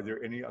 Are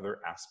there any other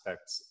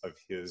aspects of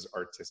his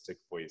artistic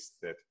voice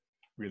that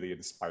really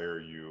inspire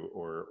you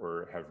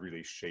or have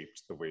really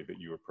shaped the way that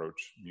you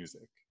approach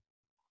music?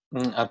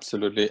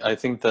 Absolutely. I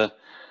think the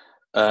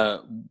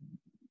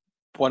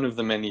one of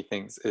the many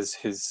things is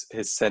his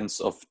sense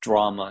of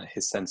drama,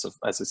 his sense of,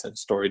 as I said,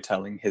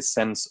 storytelling, his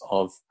sense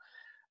of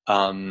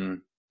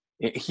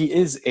he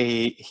is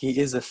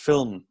a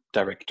film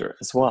director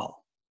as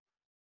well,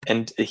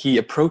 and he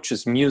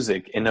approaches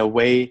music in a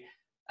way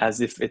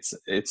as if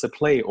it's a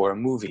play or a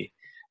movie,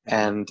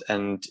 and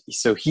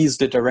so he's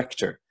the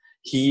director.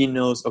 He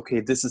knows, okay,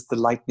 this is the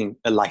lightning.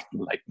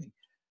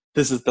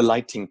 This is the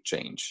lighting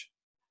change.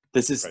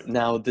 This is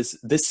now this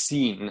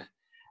scene.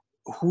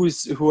 Who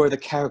are the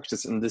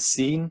characters in this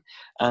scene,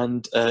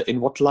 and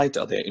in what light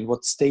are they? In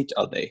what state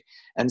are they?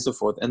 And so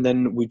forth. And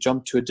then we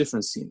jump to a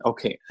different scene.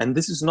 Okay, and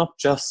this is not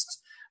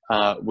just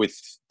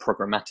with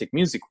programmatic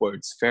music where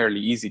it's fairly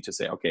easy to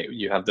say, okay,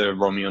 you have the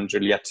Romeo and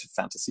Juliet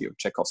fantasy of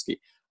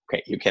Tchaikovsky.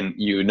 Okay,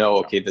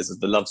 okay, this is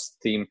the love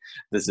theme,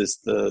 this is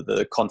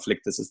the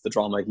conflict, this is the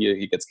drama, here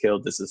he gets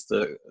killed, this is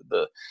the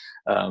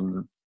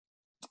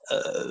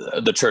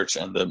church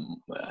and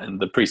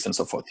the priest and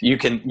so forth. You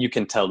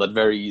can tell that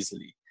very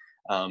easily.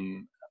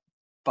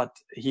 But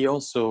he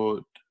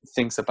also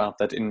thinks about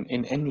that in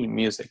any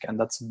music, and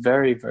that's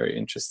very, very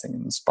interesting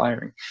and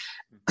inspiring.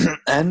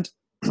 And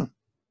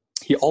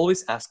he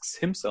always asks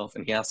himself,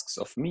 and he asks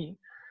of me,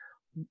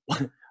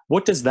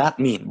 what does that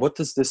mean? What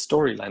does this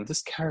storyline,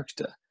 this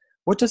character,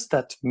 what does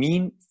that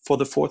mean for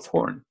the fourth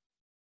horn?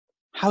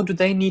 How do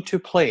they need to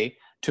play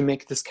to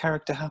make this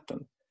character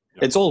happen?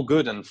 Yeah. It's all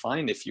good and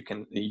fine if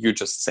you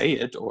just say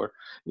it, or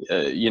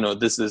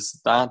this is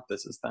that,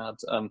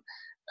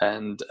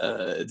 and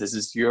this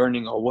is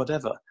yearning or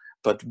whatever.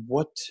 But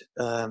what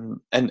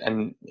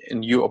and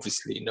you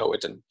obviously know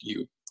it, and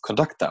you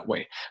conduct that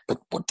way. But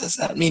what does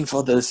that mean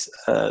for this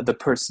the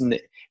person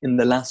in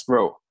the last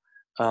row?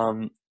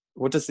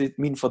 What does it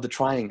mean for the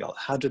triangle?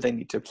 How do they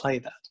need to play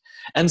that?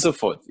 And so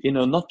forth.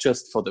 Not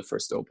just for the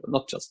first oboe,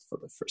 not just for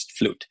the first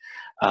flute,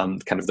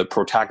 kind of the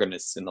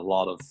protagonists in a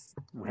lot of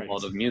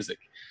music.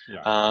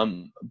 Yeah.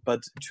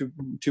 But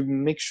to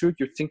make sure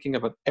you're thinking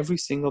about every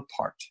single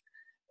part,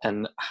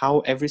 and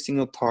how every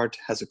single part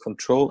has a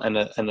control and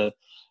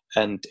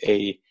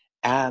a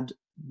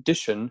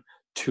addition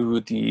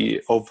to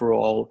the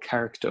overall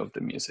character of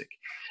the music.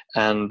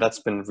 And that's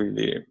been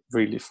really,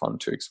 really fun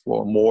to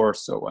explore more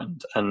so.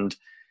 And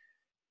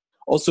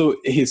also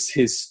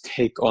his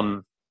take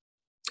on,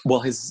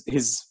 well, he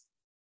is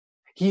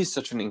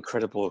such an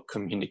incredible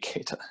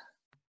communicator.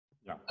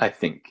 Yeah. I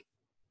think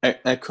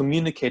a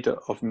communicator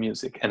of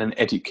music and an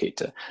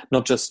educator,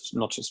 not just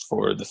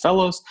for the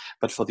fellows,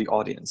 but for the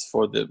audience,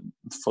 for the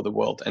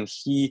world. And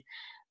he,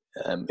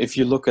 if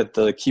you look at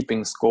the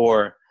Keeping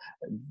Score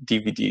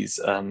DVDs,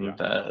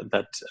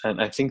 that,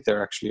 and I think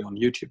they're actually on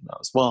YouTube now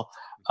as well.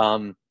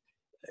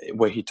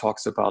 where he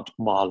talks about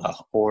Mahler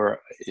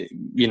or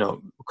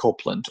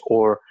Copland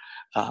or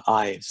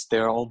Ives.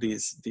 There are all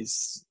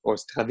these, or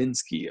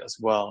Stravinsky as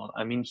well.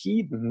 I mean,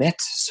 he met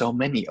so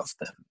many of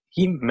them.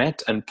 He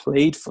met and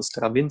played for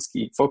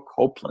Stravinsky, for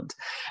Copland,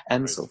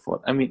 and so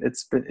forth. I mean,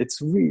 it's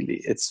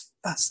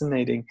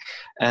fascinating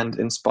and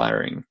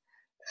inspiring,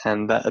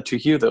 and to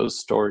hear those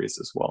stories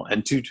as well,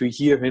 and to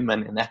hear him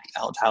and enact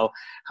out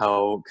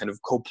how kind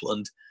of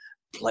Copland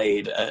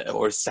played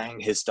or sang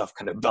his stuff,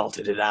 kind of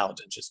belted it out,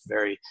 and just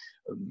very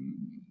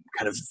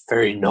kind of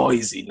very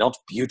noisy, not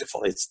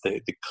beautiful. It's the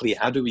clear.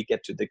 How do we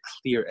get to the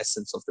clear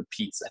essence of the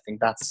piece? I think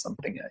that's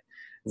something I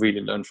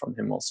really learned from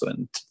him also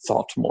and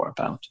thought more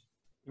about.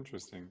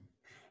 Interesting.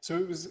 So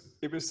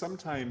it was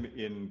sometime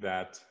in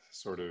that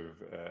sort of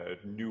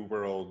New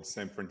World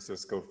San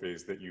Francisco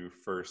phase that you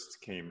first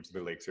came to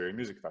the Lakes Area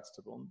Music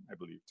Festival, I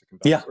believe, to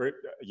conduct.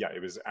 Yeah.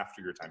 It was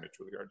after your time at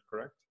Juilliard,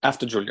 correct?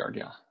 After Juilliard,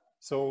 yeah.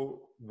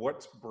 So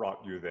what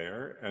brought you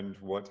there, and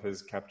what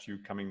has kept you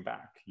coming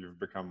back? You've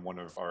become one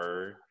of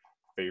our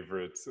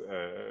favorite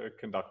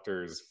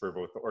conductors for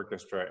both the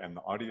orchestra and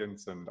the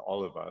audience and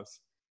all of us.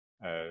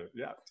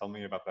 Tell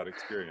me about that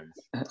experience.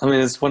 I mean,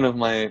 it's one of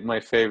my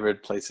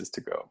favorite places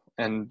to go,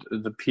 and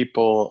the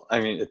people. I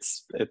mean,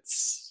 it's.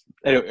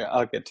 Anyway,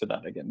 I'll get to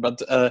that again. But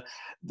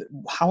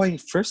how I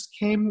first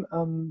came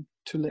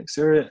to Lakes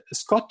Area,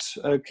 Scott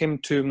came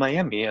to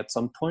Miami at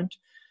some point.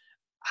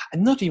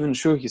 I'm not even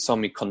sure he saw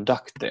me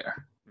conduct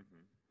there,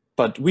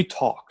 but we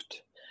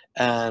talked,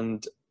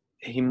 and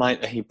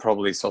he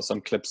probably saw some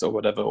clips or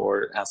whatever,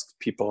 or asked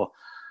people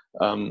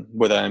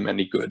whether I'm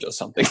any good or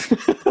something.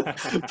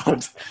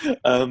 But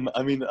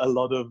I mean, a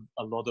lot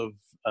of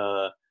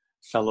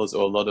fellows,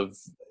 or a lot of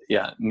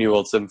New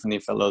World Symphony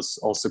fellows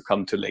also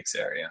come to Lakes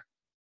Area.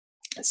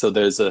 So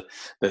there's a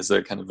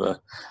kind of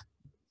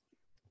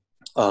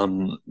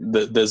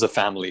there's a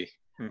family.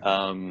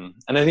 And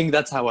I think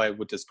that's how I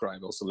would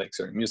describe also Lakes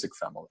Area Music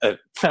Family.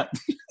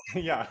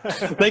 Yeah.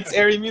 Lakes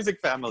Area Music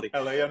Family.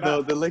 LAMF.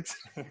 No, the Lakes.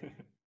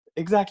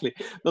 Exactly.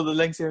 No, the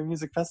Lakes Area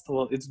Music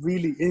Festival. It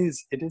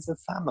is a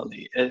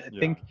family. I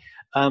think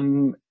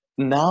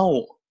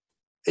now.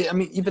 I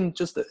mean, even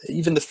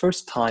the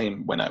first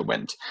time when I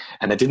went,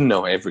 and I didn't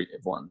know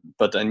everyone,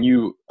 but I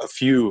knew a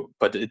few.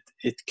 But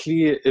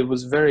it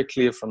was very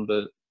clear from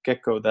the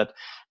get-go that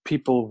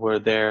people were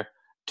there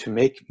to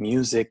make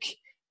music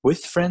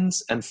with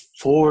friends and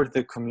for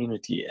the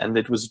community, and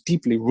it was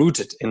deeply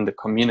rooted in the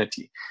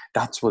community.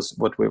 That was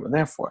what we were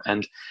there for,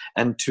 and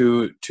I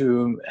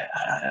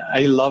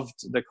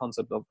loved the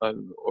concept of,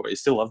 or I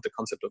still love the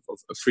concept of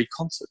free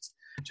concerts,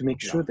 to make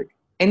sure that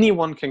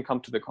anyone can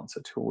come to the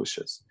concert who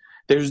wishes.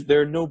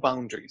 There are no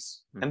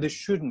boundaries, and there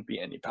shouldn't be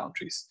any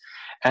boundaries,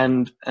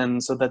 and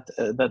so that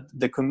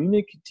the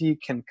community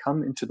can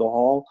come into the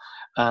hall,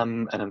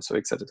 and I'm so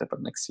excited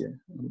about next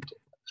year.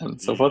 And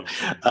so forth,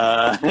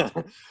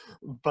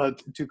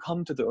 but to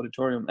come to the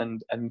auditorium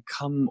and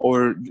come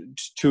or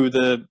to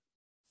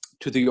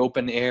the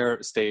open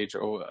air stage,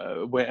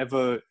 or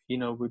wherever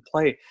we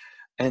play,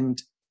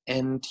 and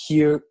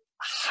hear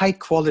high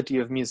quality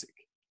of music.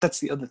 That's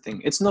the other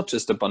thing. It's not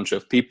just a bunch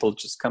of people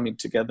just coming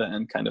together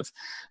and kind of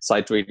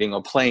sight reading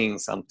or playing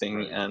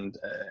something and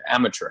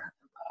amateur.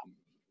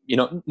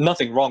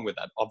 Nothing wrong with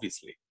that,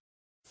 obviously.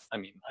 I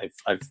mean,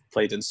 I've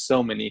played in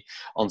so many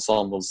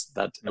ensembles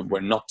that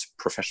were not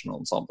professional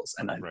ensembles,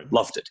 and I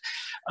loved it.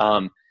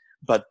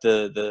 But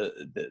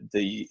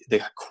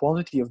the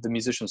quality of the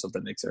musicians of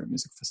the Lakes Area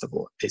Music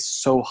Festival is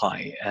so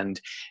high,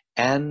 and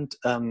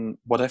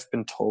what I've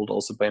been told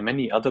also by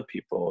many other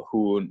people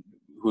who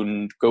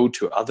go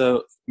to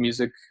other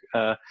music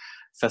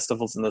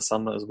festivals in the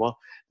summer as well,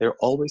 they're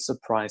always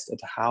surprised at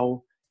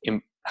how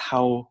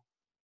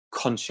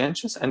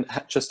conscientious and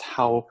just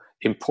how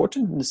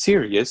important and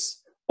serious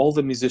all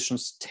the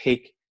musicians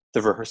take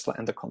the rehearsal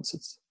and the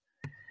concerts.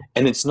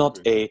 And it's not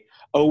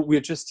we're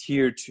just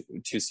here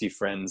to see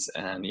friends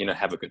and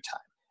have a good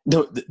time.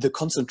 No, the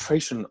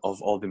concentration of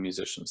all the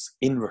musicians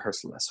in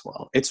rehearsal as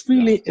well. It's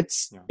really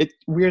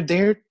we're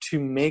there to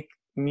make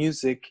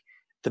music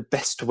the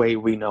best way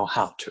we know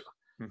how to,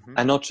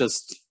 and not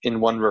just in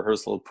one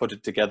rehearsal put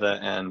it together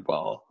and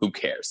who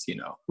cares?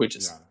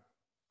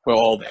 We're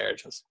all there,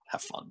 just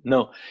have fun.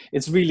 No,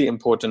 it's really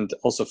important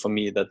also for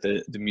me that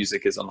the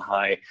music is on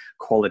high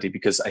quality,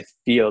 because I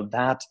feel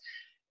that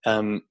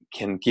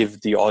can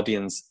give the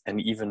audience an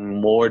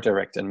even more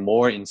direct and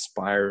more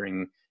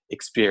inspiring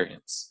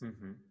experience,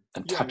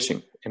 and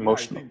touching,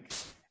 emotional.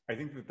 I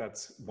think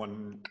that's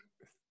one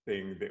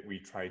thing that we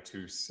try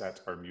to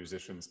set our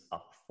musicians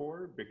up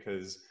for,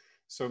 because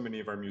so many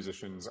of our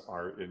musicians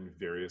are in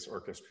various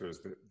orchestras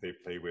that they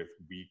play with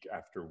week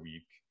after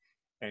week.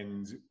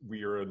 And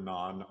we are a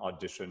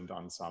non-auditioned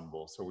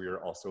ensemble, so we are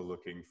also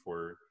looking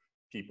for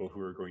people who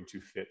are going to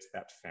fit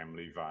that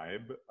family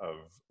vibe of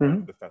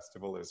the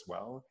festival as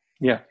well.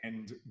 Yeah.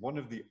 And one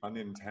of the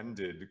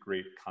unintended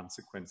great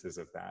consequences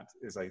of that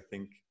is, I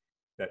think,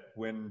 that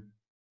when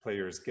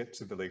players get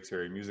to the Lakes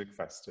Area Music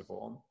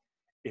Festival,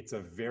 it's a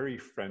very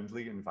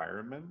friendly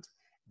environment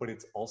but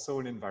it's also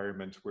an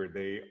environment where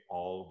they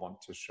all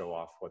want to show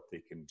off what they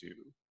can do.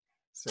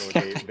 So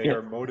they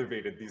are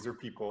motivated. These are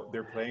people,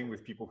 they're playing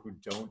with people who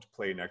don't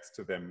play next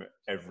to them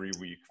every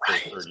week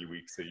for 30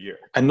 weeks a year.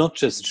 And not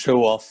just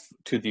show off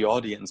to the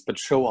audience, but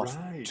show off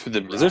to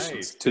the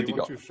musicians, to the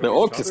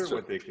orchestra. Other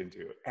what they can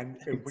do. And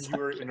when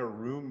you are in a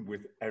room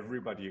with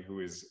everybody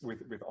who is,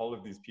 with all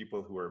of these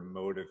people who are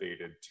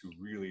motivated to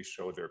really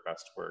show their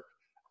best work,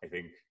 I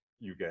think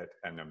you get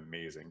an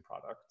amazing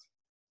product.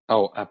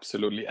 Oh,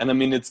 absolutely. And I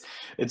mean, it's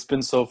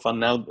been so fun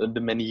now, the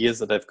many years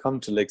that I've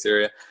come to Lakes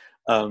area.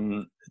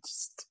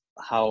 It's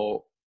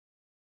how,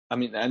 I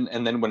mean,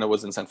 and then when I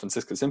was in San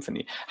Francisco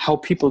Symphony, how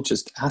people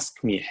just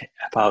ask me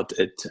about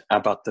it,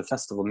 about the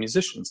festival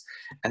musicians,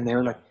 and they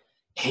were like,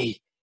 "Hey,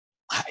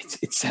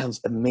 it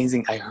sounds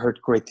amazing. I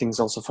heard great things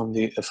also from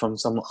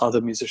some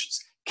other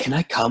musicians. Can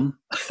I come?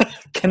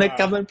 Can I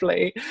come and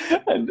play?"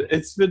 And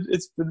it's been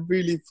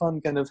really fun,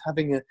 kind of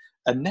having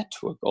a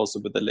network also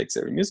with the Lakes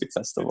Area Music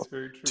Festival,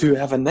 to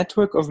have a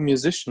network of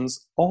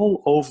musicians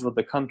all over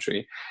the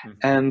country. Mm-hmm.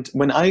 And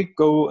when I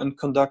go and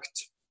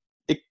conduct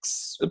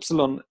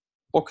XY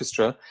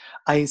orchestra,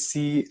 I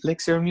see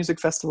Lakes Area Music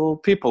Festival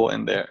people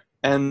in there,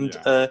 and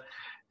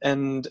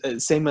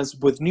same as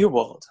with New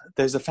World,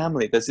 there's a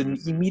family, there's an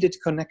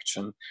immediate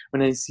connection.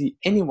 When I see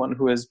anyone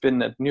who has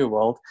been at New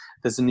World,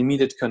 there's an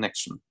immediate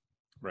connection.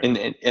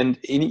 Right. And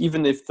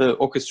even if the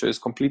orchestra is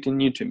completely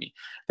new to me,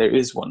 there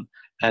is one.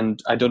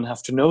 And I don't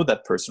have to know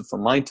that person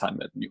from my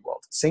time at New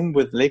World. Same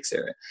with Lakes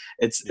Area.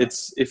 It's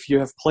if you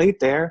have played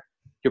there,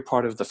 you're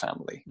part of the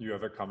family. You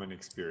have a common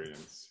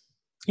experience.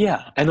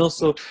 Yeah, and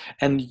also,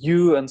 and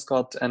you and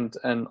Scott and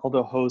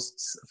other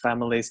hosts,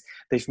 families,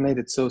 they've made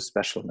it so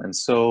special and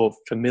so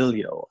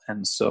familial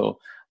and so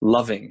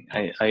loving.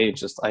 I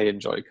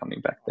enjoy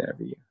coming back there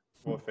every year.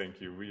 Well, thank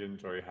you. We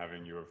enjoy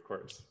having you, of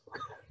course.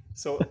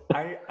 So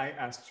I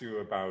asked you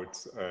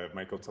about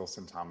Michael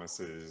Tilson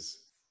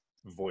Thomas's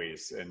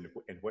voice and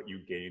what you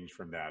gained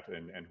from that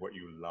and what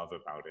you love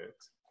about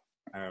it.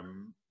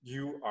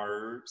 You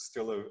are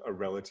still a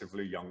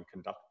relatively young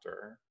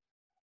conductor.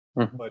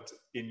 Mm-hmm. But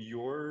in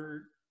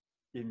your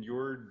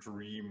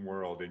dream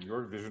world, in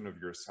your vision of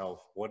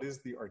yourself, what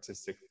is the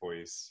artistic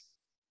voice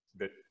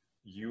that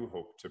you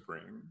hope to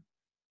bring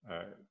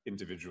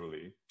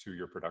individually to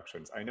your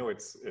productions? I know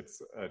it's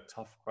a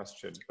tough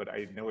question, but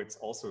I know it's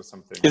also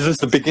something. Is this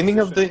the beginning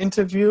of the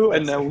interview?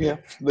 And now we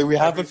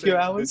have a few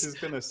hours. This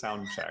has been a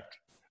sound check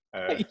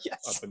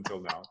yes. Up until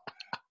now.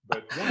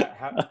 But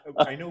yeah,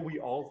 I know we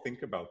all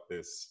think about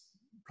this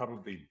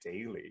probably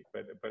daily,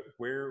 but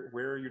where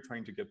are you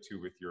trying to get to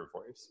with your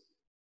voice?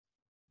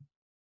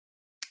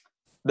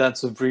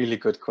 That's a really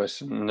good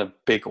question and a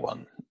big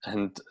one,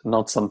 and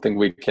not something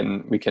we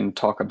can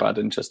talk about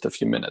in just a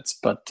few minutes.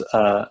 But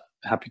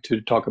happy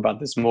to talk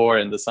about this more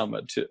in the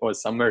summer or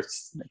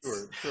summers.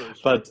 Sure.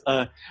 But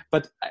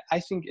I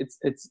think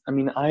it's. I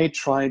mean, I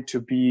try to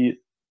be,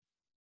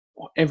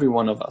 every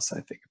one of us, I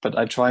think, but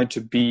I try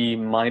to be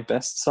my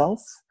best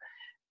self,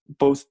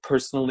 both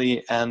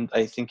personally, and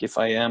I think if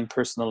I am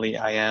personally,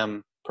 I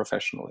am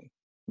professionally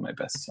my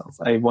best self.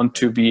 I want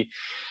to be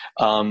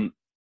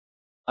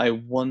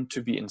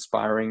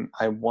inspiring.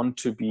 I want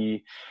to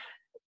be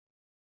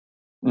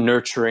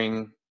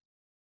nurturing,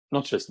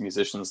 not just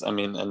musicians. I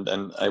mean,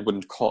 and I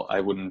wouldn't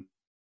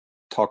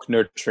talk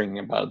nurturing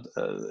about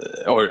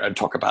or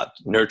talk about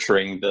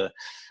nurturing the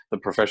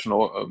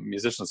professional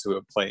musicians who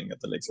are playing at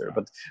the Lakes area,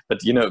 but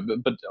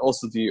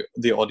also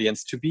the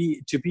audience, to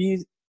be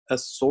a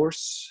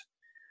source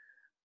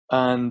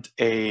and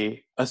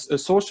a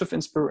source of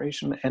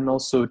inspiration, and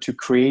also to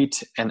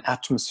create an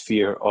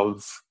atmosphere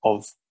of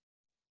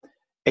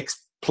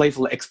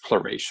playful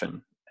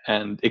exploration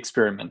and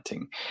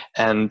experimenting.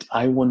 And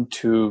I want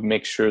to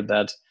make sure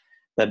that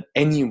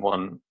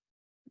anyone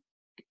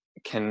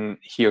can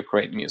hear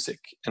great music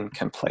and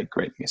can play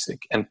great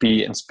music and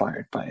be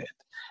inspired by it.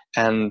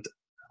 And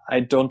I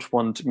don't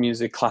want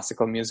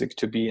classical music,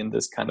 to be in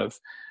this kind of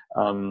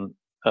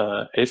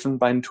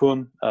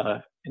Elfenbeinturm,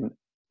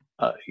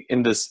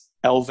 in this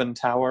elven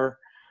tower,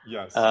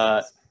 yes.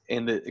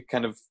 In the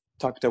kind of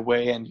tucked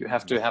away, and you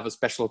have to have a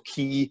special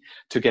key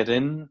to get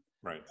in.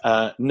 Right.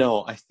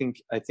 No, I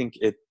think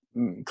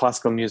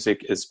classical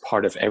music is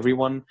part of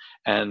everyone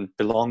and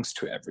belongs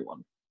to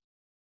everyone.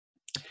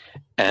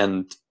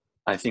 And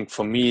I think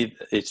for me,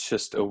 it's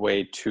just a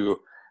way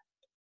to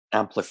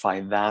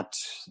amplify that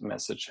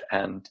message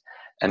and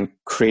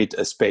create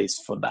a space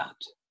for that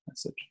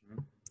message.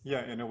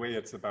 Yeah, in a way,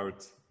 it's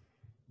about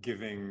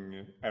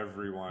giving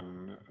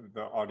everyone,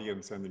 the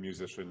audience and the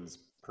musicians,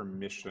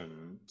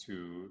 permission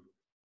to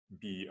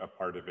be a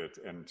part of it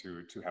and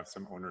to have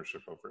some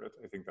ownership over it.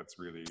 I think that's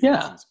really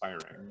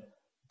inspiring.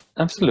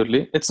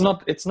 Absolutely. It's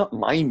not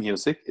my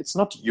music, it's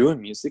not your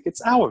music,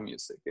 it's our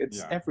music.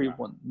 It's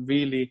everyone.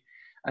 Really,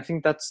 I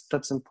think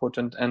that's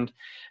important, and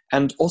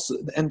also,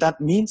 and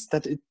that means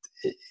that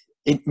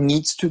it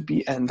needs to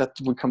be, and that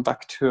we come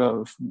back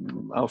to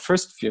our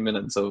first few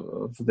minutes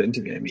of the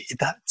interview. I mean,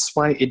 that's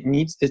why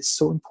it's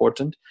so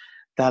important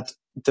that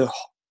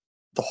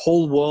the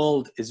whole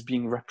world is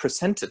being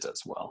represented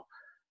as well,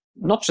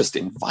 not just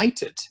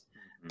invited,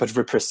 but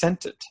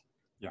represented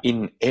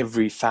in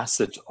every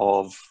facet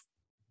of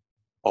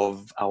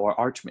our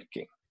art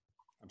making.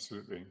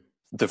 Absolutely.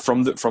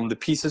 From the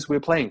pieces we're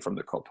playing, from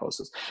the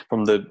composers,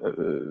 from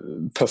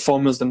the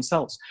performers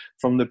themselves,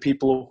 from the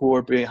people who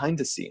are behind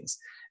the scenes,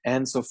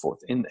 and so forth,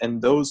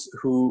 and those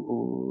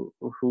who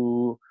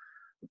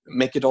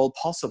make it all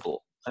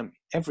possible.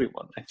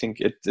 Everyone. I think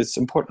it's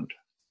important.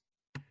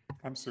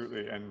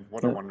 Absolutely, and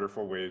what a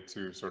wonderful way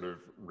to sort of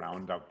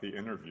round out the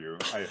interview.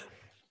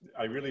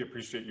 I really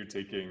appreciate you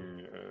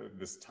taking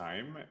this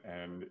time,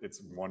 and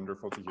it's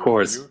wonderful to hear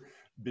from you.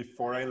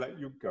 Before I let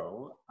you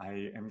go,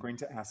 I am going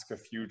to ask a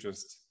few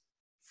just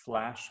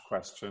flash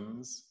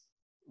questions,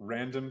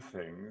 random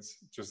things.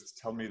 Just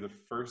tell me the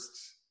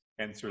first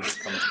answer that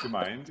comes to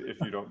mind, if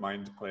you don't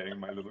mind playing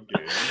my little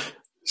game.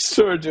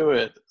 Sure, do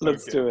it.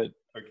 Let's do it.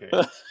 Okay.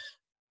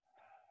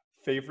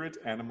 Favorite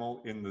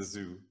animal in the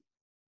zoo?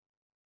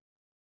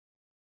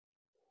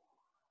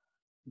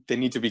 They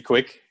need to be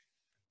quick.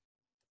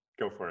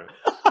 Go for it.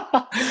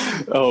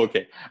 Oh,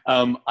 okay.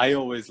 I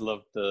always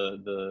loved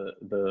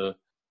the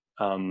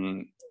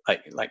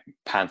like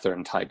panther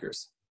and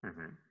tigers.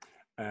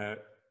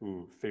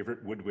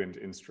 Favorite woodwind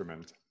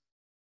instrument?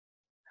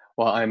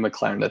 Well, I'm a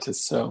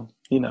clarinetist, so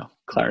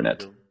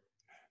clarinet.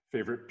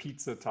 Favorite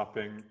pizza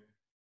topping?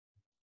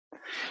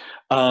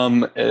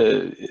 Rucola,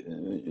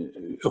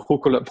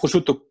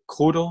 prosciutto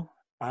crudo,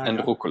 and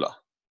rucola.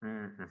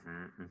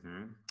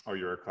 Oh,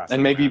 you're a classic.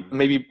 And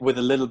maybe with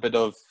a little bit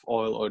of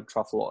oil or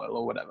truffle oil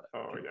or whatever.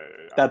 Oh,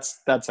 yeah.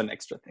 That's an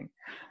extra thing.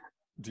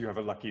 Do you have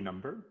a lucky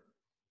number?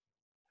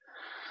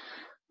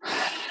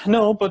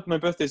 No, but my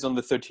birthday's on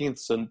the 13th,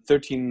 so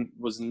 13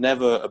 was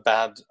never a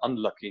bad,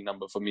 unlucky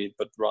number for me,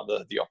 but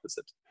rather the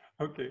opposite.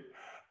 Okay.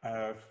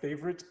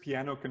 Favorite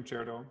piano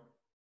concerto?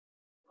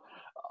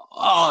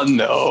 Oh,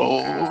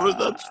 no.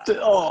 That's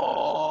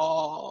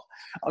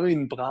I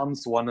mean,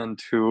 Brahms 1 and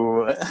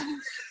 2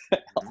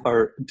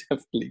 are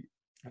definitely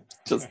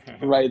just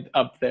right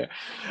up there.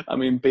 I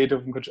mean,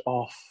 Beethoven,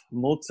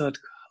 Mozart.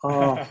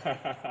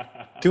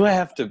 Do I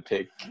have to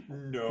pick?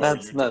 No,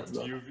 that's not.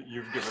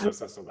 You've given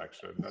us a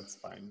selection. That's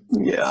fine.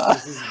 Yeah.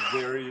 This is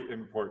very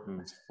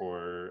important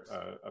for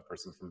a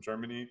person from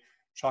Germany.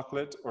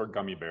 Chocolate or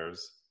gummy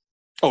bears?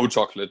 Oh,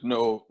 chocolate.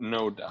 No.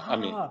 I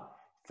mean,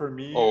 for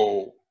me,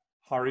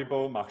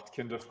 Haribo macht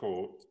Kinder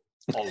froh.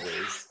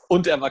 Always.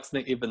 Und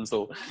Erwachsene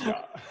ebenso.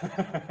 Yeah.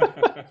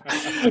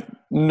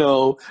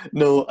 No,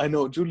 I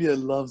know Julia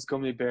loves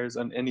gummy bears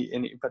and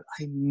any, but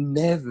I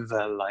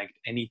never liked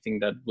anything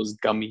that was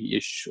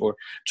gummy-ish or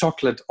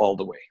chocolate all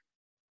the way.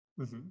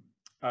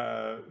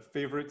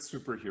 Favorite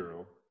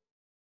superhero?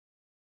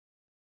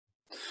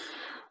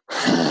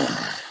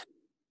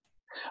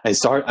 I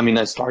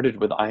started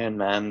with Iron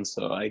Man,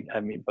 so I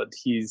mean, but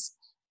he's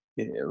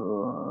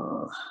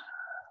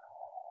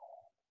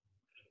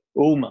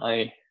oh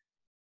my.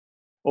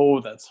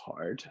 Oh, that's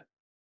hard.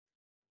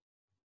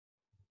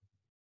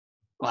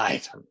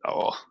 I don't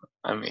know.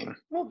 I mean,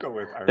 we'll go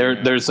with Iron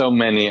Man. There's so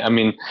many. I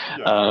mean,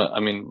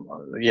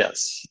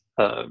 yes.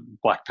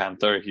 Black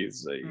Panther.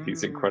 He's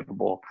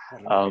incredible.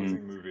 What an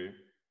amazing movie.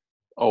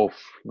 Oh,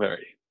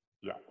 very.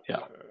 Yeah.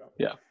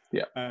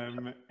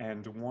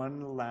 And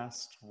one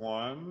last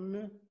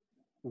one.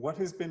 What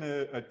has been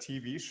a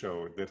TV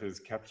show that has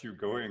kept you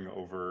going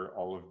over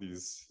all of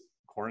these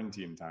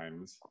quarantine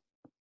times?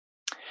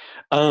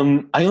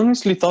 I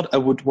honestly thought I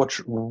would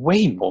watch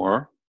way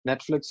more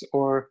Netflix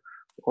or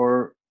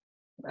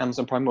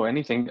Amazon Prime or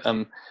anything.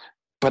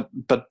 But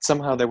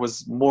somehow there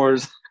was more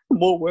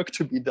work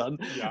to be done,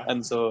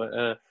 and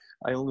so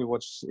I only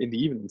watched in the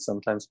evening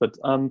sometimes. But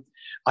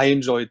I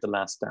enjoyed The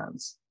Last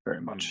Dance very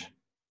much.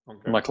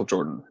 Okay. Michael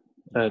Jordan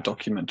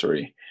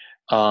documentary.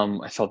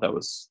 I thought that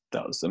was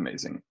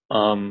amazing.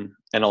 And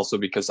also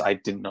because I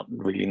did not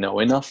really know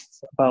enough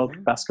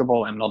about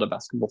basketball. I'm not a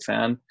basketball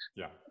fan.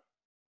 Yeah.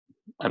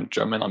 I'm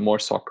German. I'm more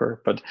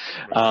soccer, but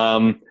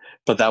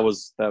that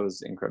was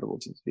incredible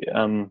to see.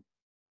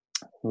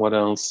 What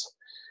else?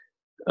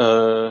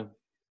 I've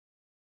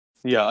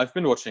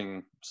been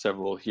watching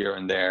several here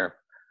and there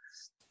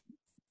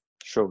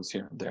shows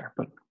here and there,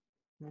 but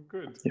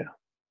good. Yeah.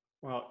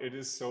 Well, it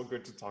is so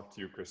good to talk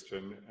to you,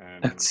 Christian.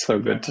 And it's so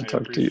good to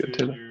talk to you,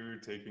 Taylor. You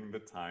taking the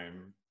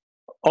time.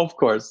 Of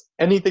course,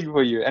 anything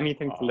for you,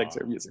 anything for Lakes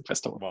Area Music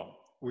Festival. Well,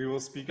 we will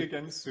speak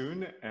again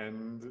soon,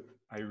 and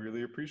I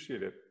really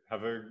appreciate it.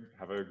 Have a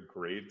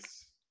great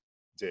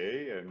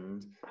day,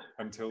 and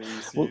until we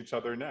see each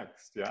other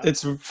next. Yeah,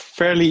 it's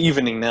fairly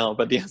evening now,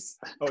 but yes.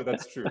 Oh,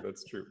 that's true.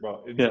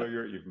 Well, enjoy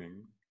your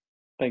evening.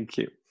 Thank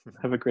you.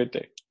 Have a great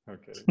day.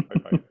 Okay,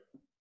 bye-bye.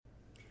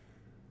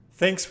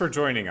 Thanks for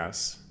joining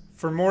us.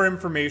 For more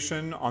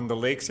information on the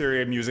Lakes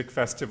Area Music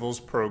Festival's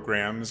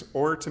programs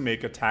or to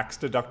make a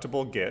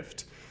tax-deductible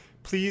gift,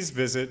 please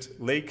visit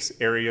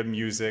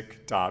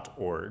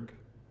lakesareamusic.org.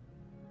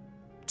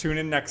 Tune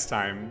in next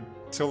time.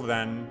 Till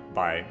then,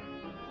 bye.